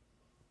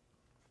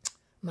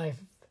my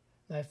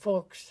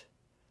folks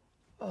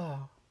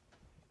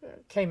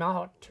came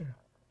out to,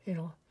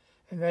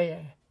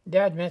 and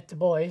Dad met the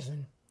boys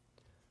and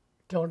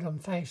told them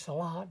thanks a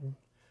lot, and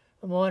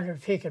I wondered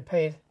if he could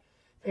pay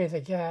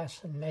the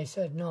gas, and they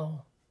said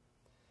no.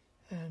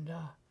 And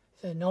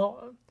said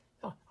no,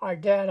 our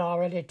dad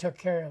already took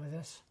care of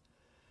this,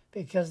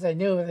 because they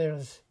knew it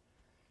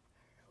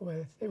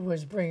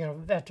was bringing a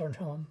veteran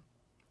home.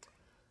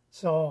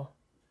 So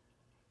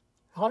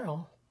I don't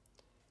know.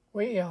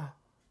 We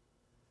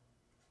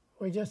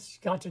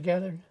just got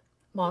together.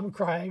 Mom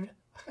cried.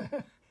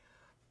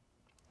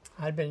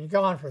 I'd been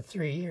gone for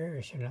 3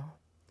 years,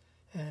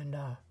 and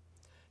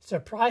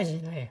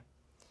surprisingly,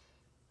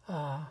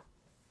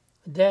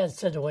 Dad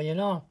said,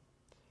 well,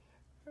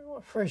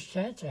 first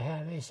chance I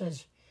have, he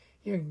says,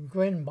 you can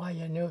go in and buy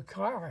you a new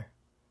car.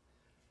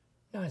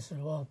 And I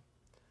said, well,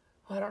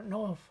 I don't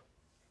know if,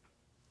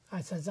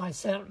 I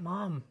sent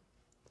Mom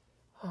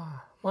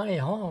money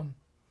home,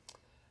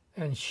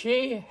 and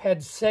she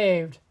had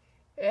saved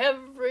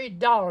every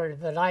dollar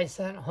that I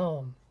sent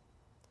home.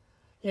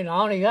 I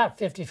only got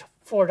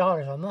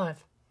 $54 a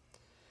month,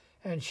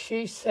 and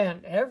she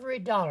sent every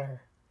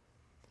dollar,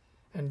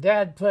 and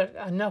Dad put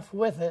enough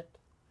with it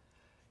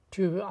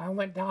I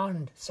went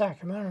down to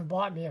Sacramento and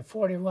bought me a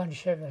 41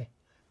 Chevy,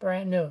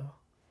 brand new.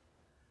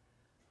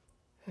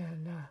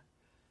 And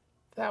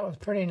that was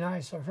pretty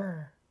nice of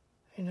her,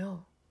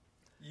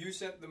 You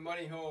sent the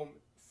money home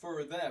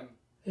for them?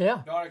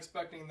 Yeah. Not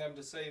expecting them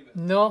to save it?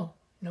 No.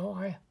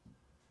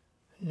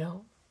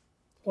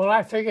 Well,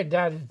 I figured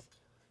Dad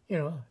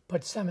would,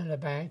 put some in the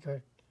bank.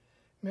 Or,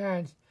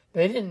 man,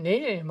 they didn't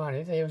need any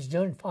money. They was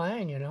doing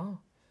fine, in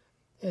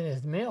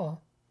his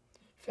mill.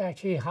 In fact,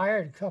 he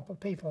hired a couple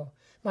people.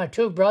 My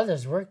 2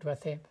 brothers worked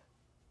with him,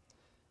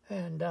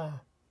 and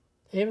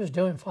he was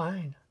doing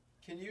fine.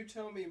 Can you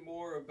tell me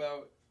more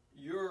about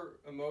your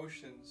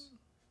emotions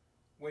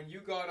when you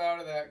got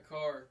out of that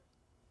car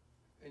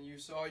and you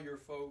saw your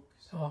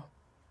folks? Oh.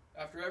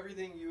 After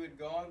everything you had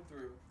gone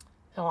through?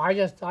 So I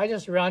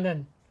just ran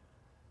and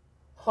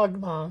hugged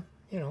Mom,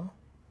 and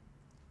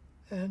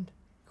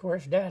of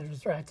course Dad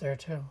was right there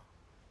too.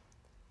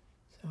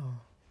 So,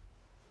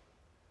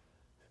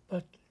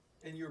 but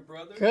and your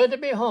brothers? Good to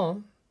be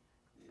home.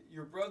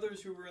 Your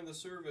brothers who were in the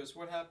service,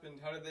 what happened?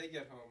 How did they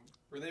get home?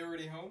 Were they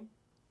already home?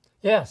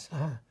 Yes.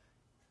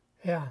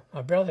 Yeah,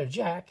 my brother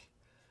Jack,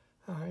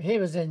 he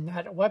was in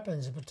that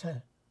weapons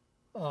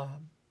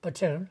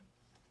platoon.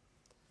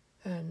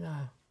 And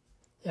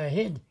yeah,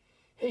 he'd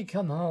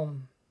come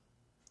home.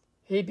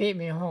 He beat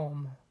me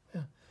home.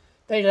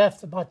 They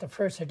left about the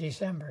 1st of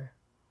December.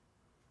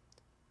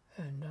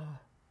 And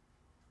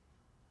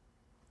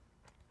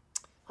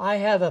I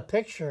have a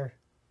picture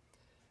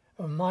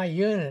of my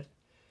unit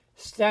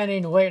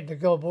standing waiting to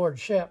go aboard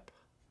ship.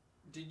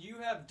 Did you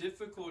have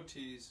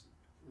difficulties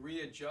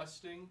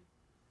readjusting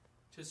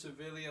to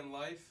civilian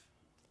life?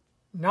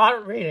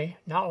 Not really.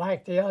 Not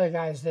like the other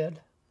guys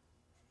did.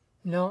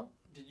 No.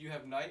 Did you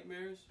have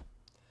nightmares?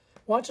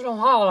 Once in a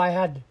while I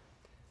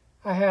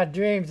had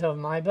dreams of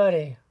my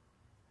buddy,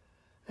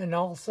 and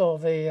also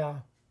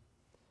the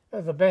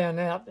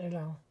bayonet,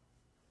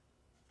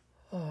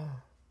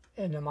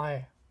 into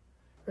my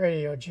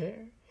radio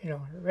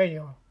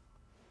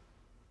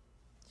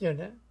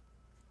unit.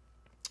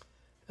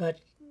 But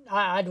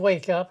I'd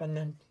wake up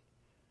and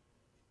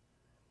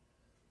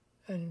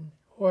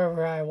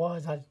wherever I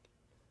was, I'd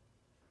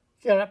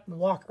get up and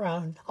walk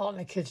around out in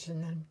the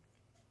kitchen and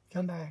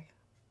come back.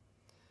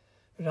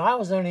 But I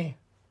was only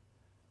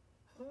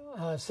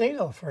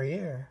single for a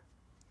year.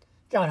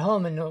 Got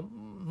home in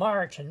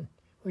March and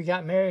we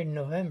got married in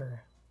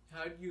November.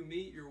 How did you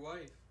meet your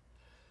wife?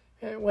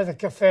 With a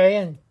cafe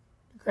in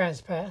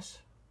Grants Pass.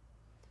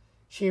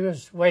 She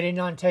was waiting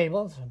on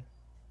tables, and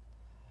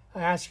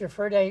I asked her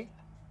for a date.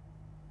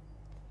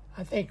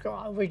 I think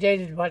we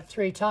dated about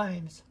 3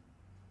 times.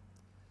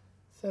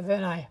 So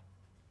then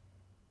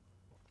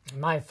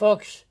my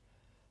folks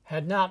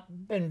had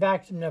not been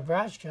back to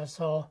Nebraska,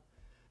 so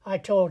I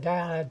told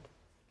Dad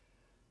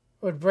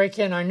I would break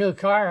in our new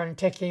car and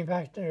take him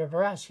back to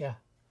Nebraska.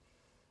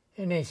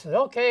 And he said,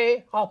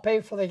 okay, I'll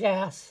pay for the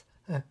gas.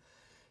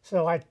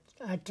 So I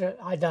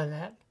done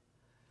that.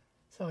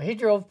 So he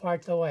drove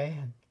part of the way,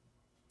 and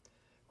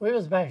we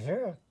was back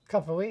there a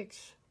couple of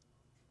weeks.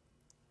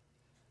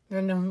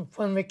 And then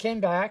when we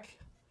came back,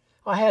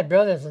 I had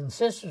brothers and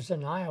sisters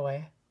in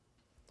Iowa.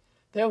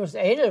 There was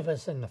 8 of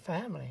us in the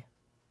family.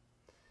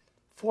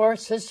 4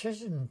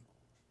 sisters and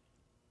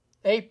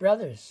 8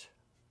 brothers.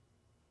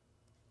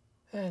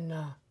 And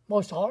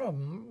most all of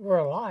them were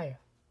alive.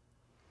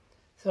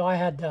 So I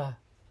had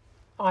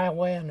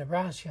Iowa and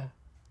Nebraska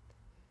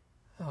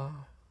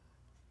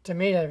to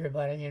meet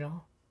everybody,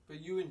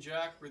 But you and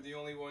Jack were the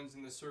only ones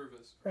in the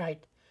service.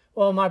 Right.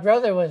 Well, my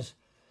brother was,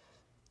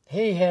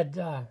 he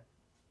had,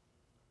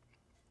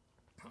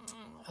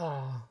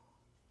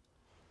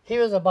 he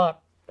was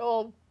about,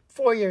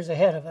 4 years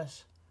ahead of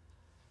us.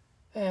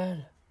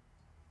 And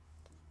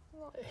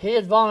he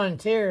had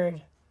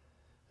volunteered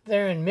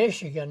there in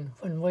Michigan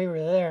when we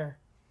were there.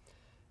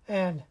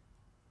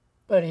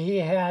 But he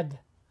had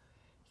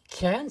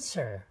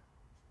cancer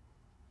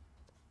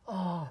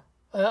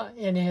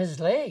in his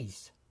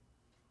legs.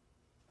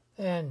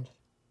 And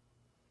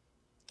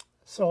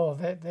so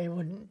they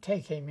wouldn't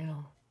take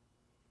him,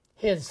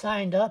 He had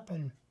signed up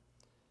and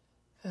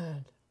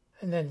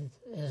then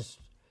his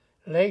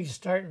legs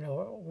starting to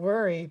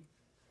worry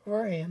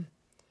him.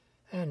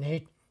 And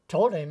he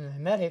told him, the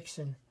medics,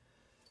 and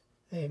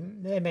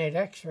they made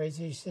x-rays.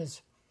 He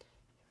says,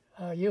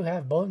 you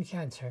have bone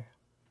cancer.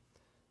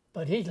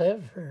 But he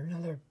lived for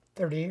another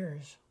 30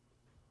 years.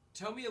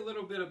 Tell me a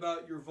little bit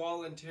about your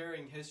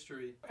volunteering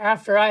history.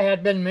 After I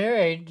had been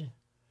married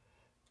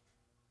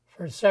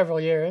for several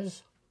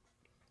years,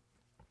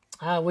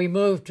 we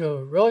moved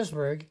to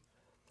Roseburg,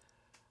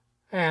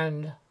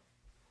 and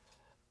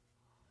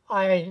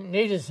I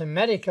needed some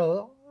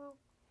medical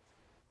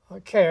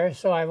care,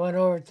 so I went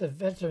over to the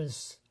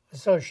Veterans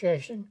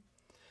Association,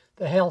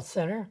 the health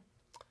center,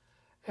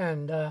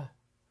 and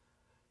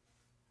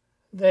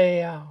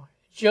they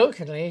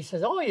jokingly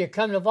said, "Oh, you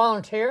come to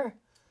volunteer?"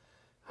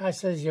 I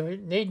says, "You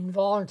need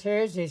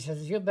volunteers?" He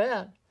says, "You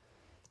bet."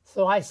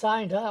 So I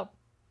signed up,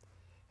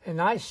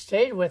 and I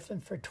stayed with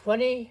them for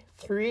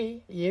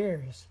 23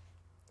 years.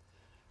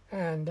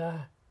 And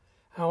I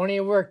only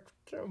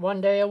worked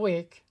 1 day a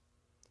week,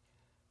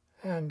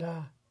 and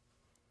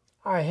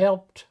I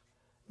helped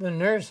the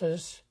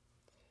nurses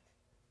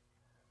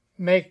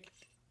make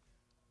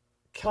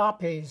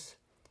copies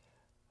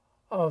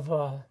of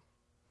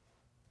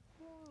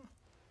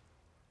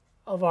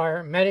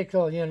our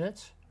medical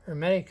units or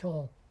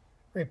medical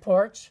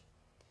reports,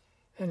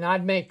 and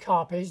I'd make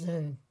copies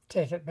and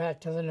take it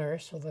back to the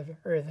nurse or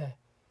the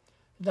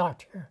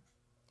doctor,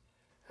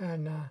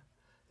 and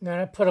then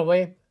I put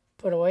away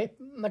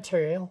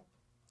material.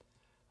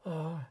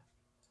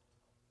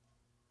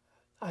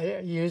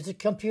 I use the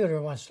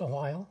computer once in a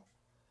while,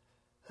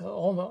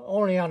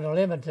 only on a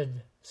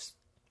limited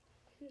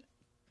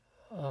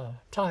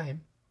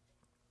time,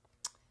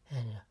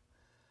 and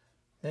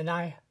then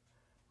I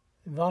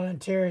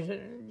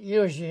volunteered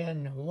usually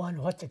in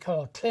what they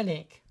call a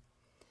clinic,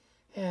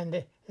 and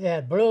they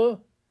had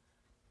blue,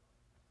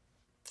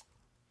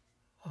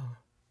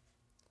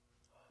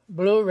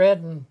 red,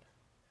 and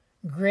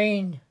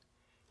green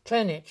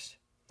clinics,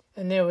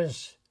 and there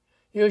was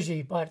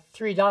usually about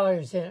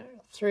 $3 in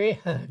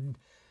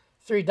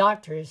three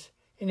doctors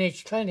in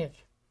each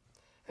clinic,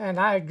 and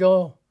I'd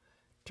go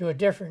to a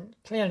different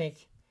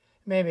clinic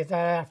maybe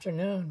that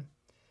afternoon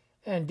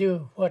and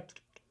do what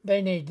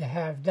they need to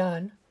have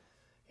done,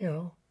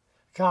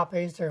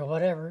 copies or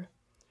whatever,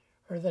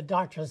 or the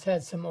doctors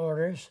had some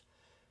orders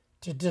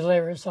to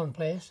deliver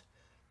someplace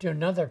to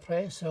another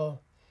place, so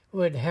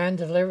we'd hand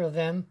deliver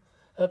them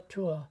up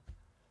to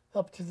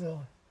the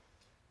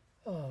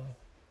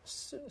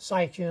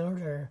psych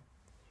unit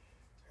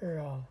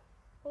or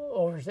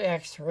over to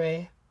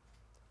X-ray,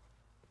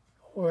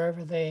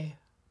 wherever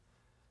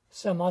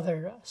some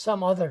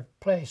other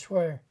place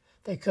where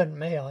they couldn't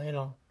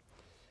mail.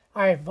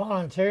 I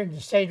volunteered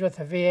and stayed with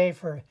the VA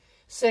for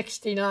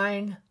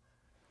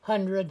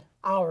 6,900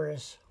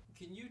 hours.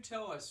 Can you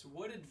tell us,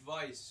 what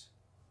advice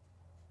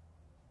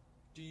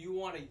do you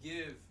want to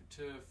give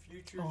to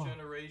future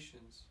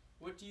generations?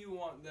 What do you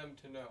want them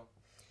to know?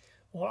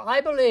 Well, I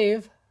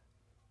believe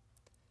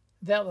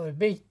that would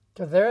be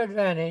to their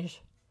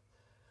advantage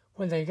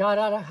when they got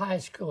out of high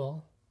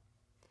school.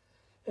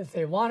 If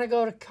they want to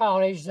go to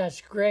college,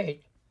 that's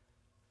great,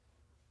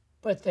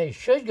 but they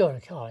should go to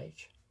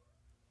college.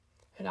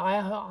 And I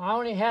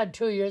only had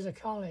 2 years of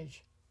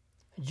college,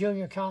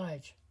 junior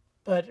college.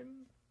 But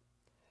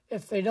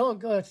if they don't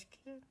go to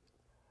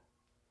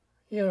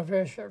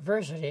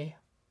university,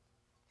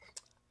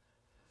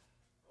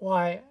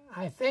 why,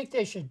 I think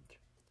they should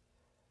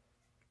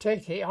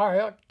take the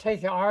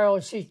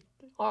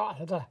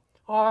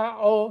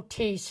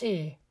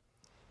ROTC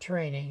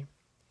training,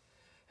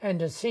 and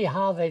to see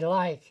how they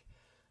like,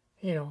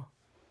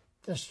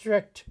 the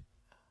strict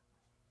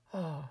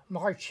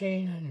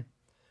marching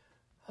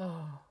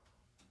and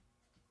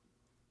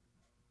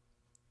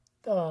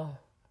the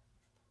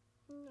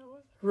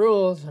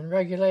rules and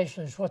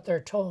regulations, what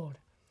they're told.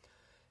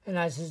 And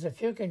I says,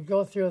 if you can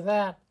go through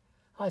that,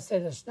 I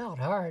said, it's not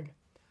hard.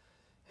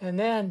 And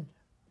then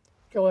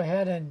go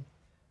ahead and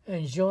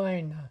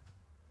join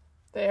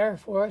the Air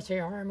Force, the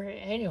Army,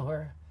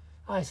 anywhere.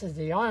 I said,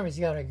 the Army's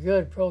got a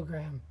good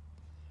program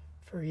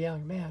for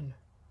young men.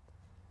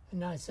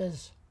 And I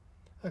says,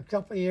 a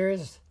couple of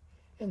years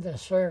in the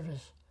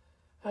service,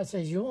 I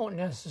said, you won't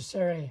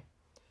necessarily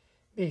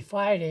be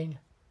fighting.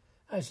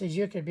 I said,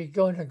 you could be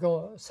going to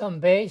go some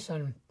base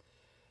and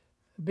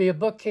be a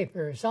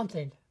bookkeeper or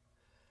something.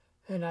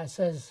 And I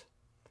says,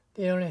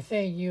 the only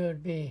thing you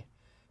would be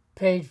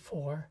paid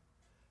for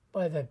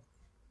by the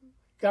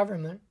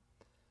government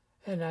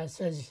And I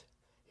says,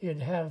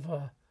 you'd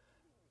have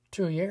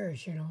 2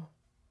 years,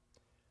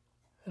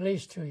 at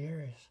least 2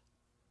 years.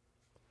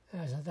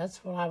 And I said,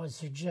 that's what I would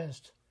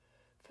suggest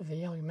for the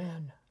young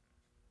men.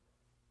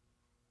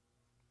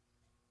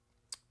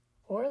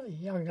 Or the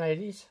young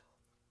ladies.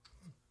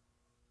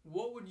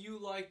 What would you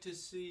like to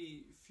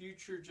see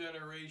future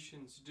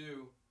generations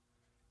do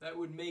that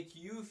would make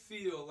you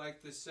feel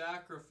like the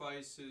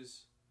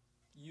sacrifices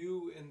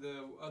you and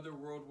the other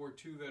World War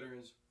II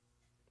veterans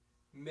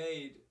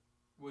made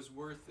was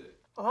worth it?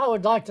 I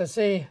would like to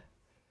see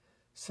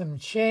some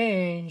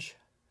change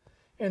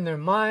in their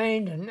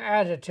mind and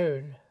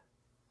attitude.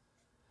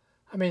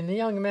 I mean, the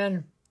young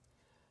men,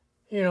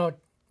 to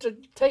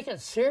take it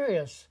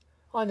serious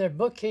on their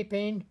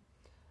bookkeeping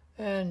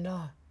and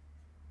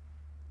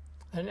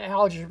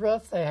algebra,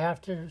 if they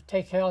have to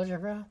take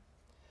algebra.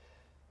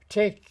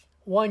 Take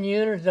 1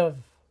 unit of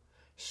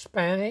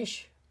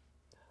Spanish,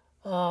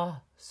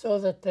 so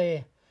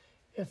that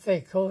if they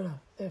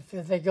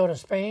go to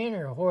Spain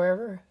or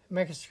wherever,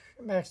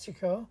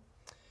 Mexico,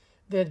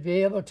 they'd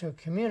be able to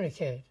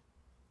communicate.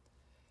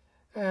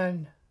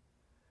 And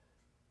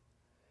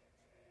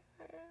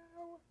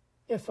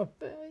if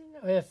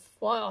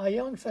a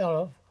young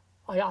fellow,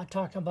 I'm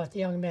talking about the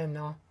young men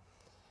now,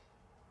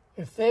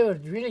 if they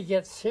would really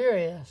get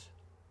serious,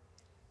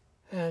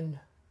 and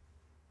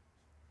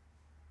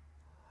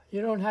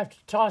you don't have to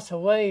toss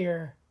away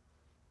your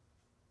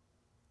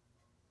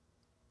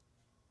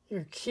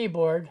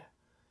keyboard,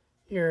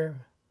 your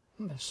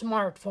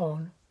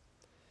smartphone,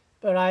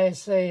 but I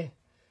say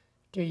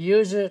to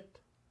use it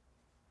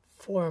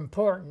for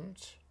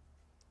importance,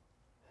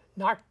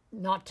 not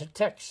to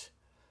text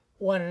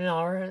one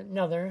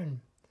another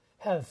and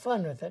have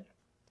fun with it,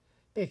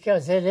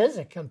 because it is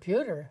a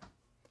computer,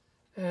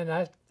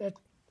 and it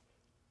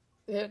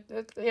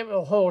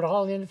will hold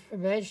all the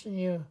information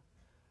you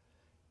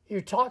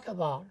talk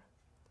about.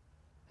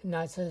 And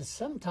I said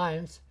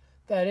sometimes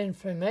that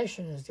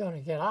information is going to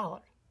get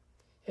out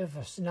if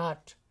it's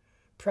not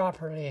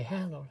properly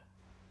handled.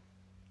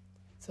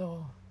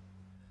 So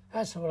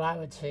that's what I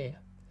would say.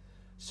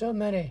 So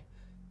many,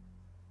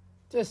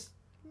 just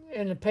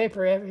in the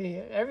paper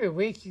every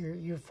week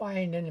you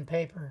find in the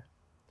paper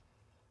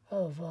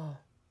of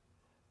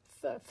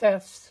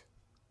thefts,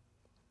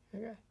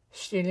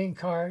 stealing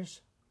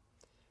cars.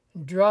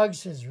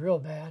 Drugs is real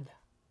bad.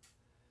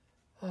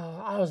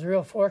 I was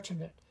real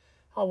fortunate.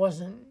 I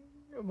wasn't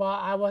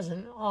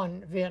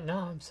on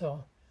Vietnam,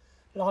 so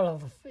a lot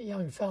of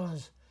young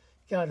fellas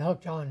got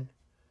hooked on,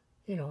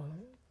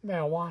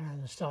 marijuana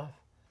and stuff.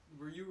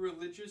 Were you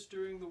religious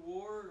during the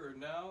war or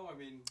now? I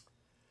mean...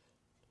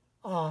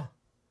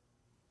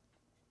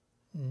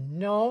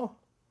 No.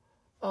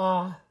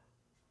 Coming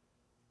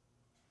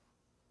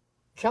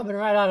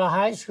right out of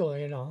high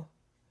school,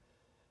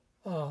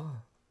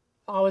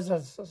 I was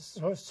a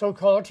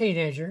so-called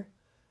teenager,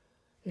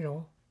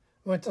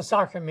 went to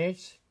soccer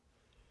meets,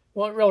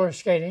 went roller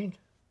skating,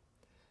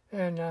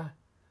 and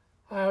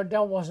I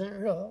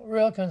wasn't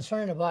real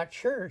concerned about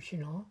church,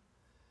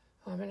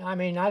 I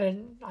mean, I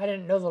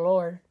didn't know the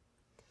Lord,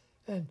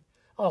 and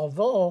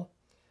although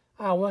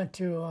I went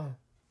to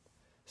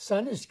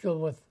Sunday school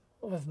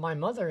with my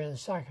mother in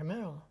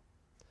Sacramento,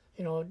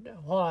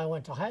 while I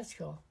went to high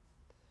school.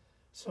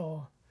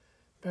 So,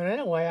 but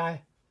anyway,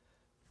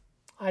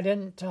 I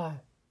didn't know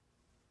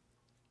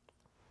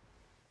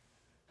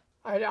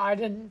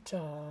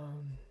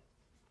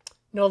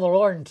the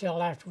Lord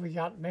until after we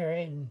got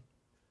married and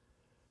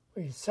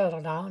we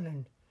settled down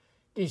and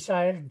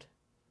decided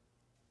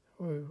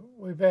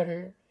we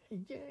better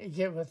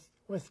get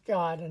with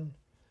God and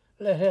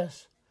let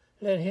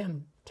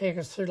Him take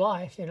us through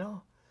life,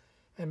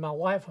 And my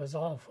wife was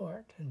all for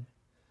it, and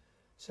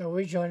so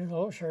we joined a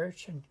little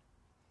church. And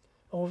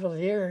over the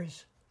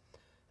years,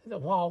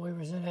 while we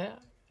was in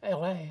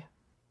L.A.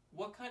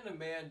 What kind of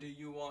man do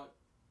you want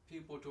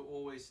people to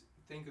always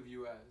think of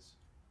you as?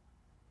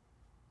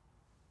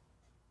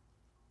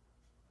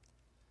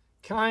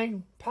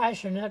 Kind,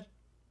 passionate,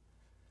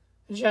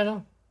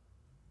 gentle,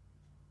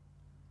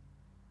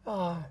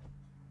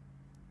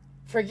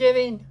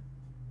 forgiving,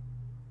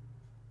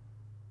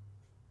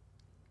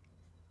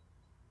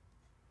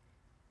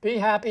 be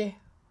happy,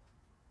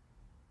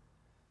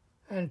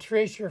 and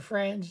treat your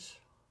friends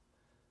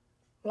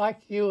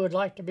like you would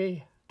like to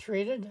be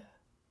treated.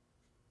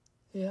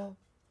 Yeah.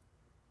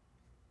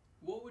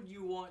 What would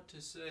you want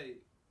to say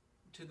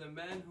to the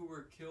men who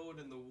were killed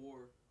in the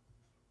war?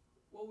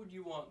 What would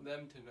you want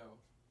them to know?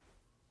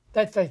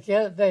 That they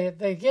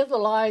give the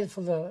lives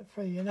for the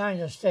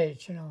United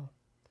States,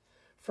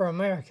 for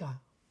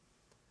America,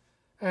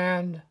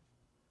 and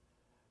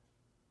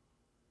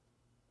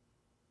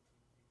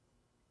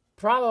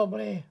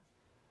probably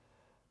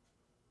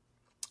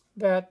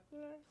that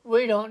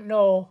we don't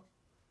know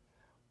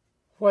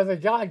whether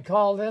God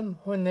called them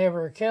when they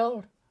were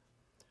killed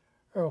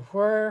or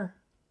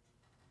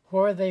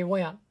where they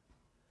went,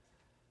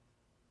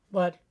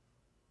 but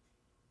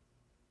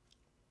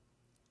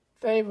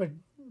they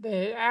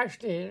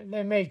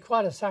made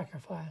quite a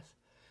sacrifice,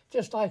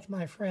 just like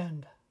my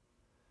friend,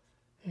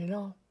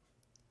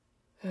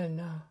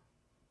 And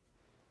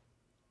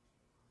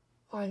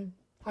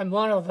I'm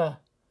one of the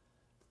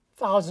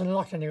 1,000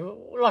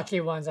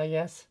 lucky ones, I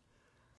guess.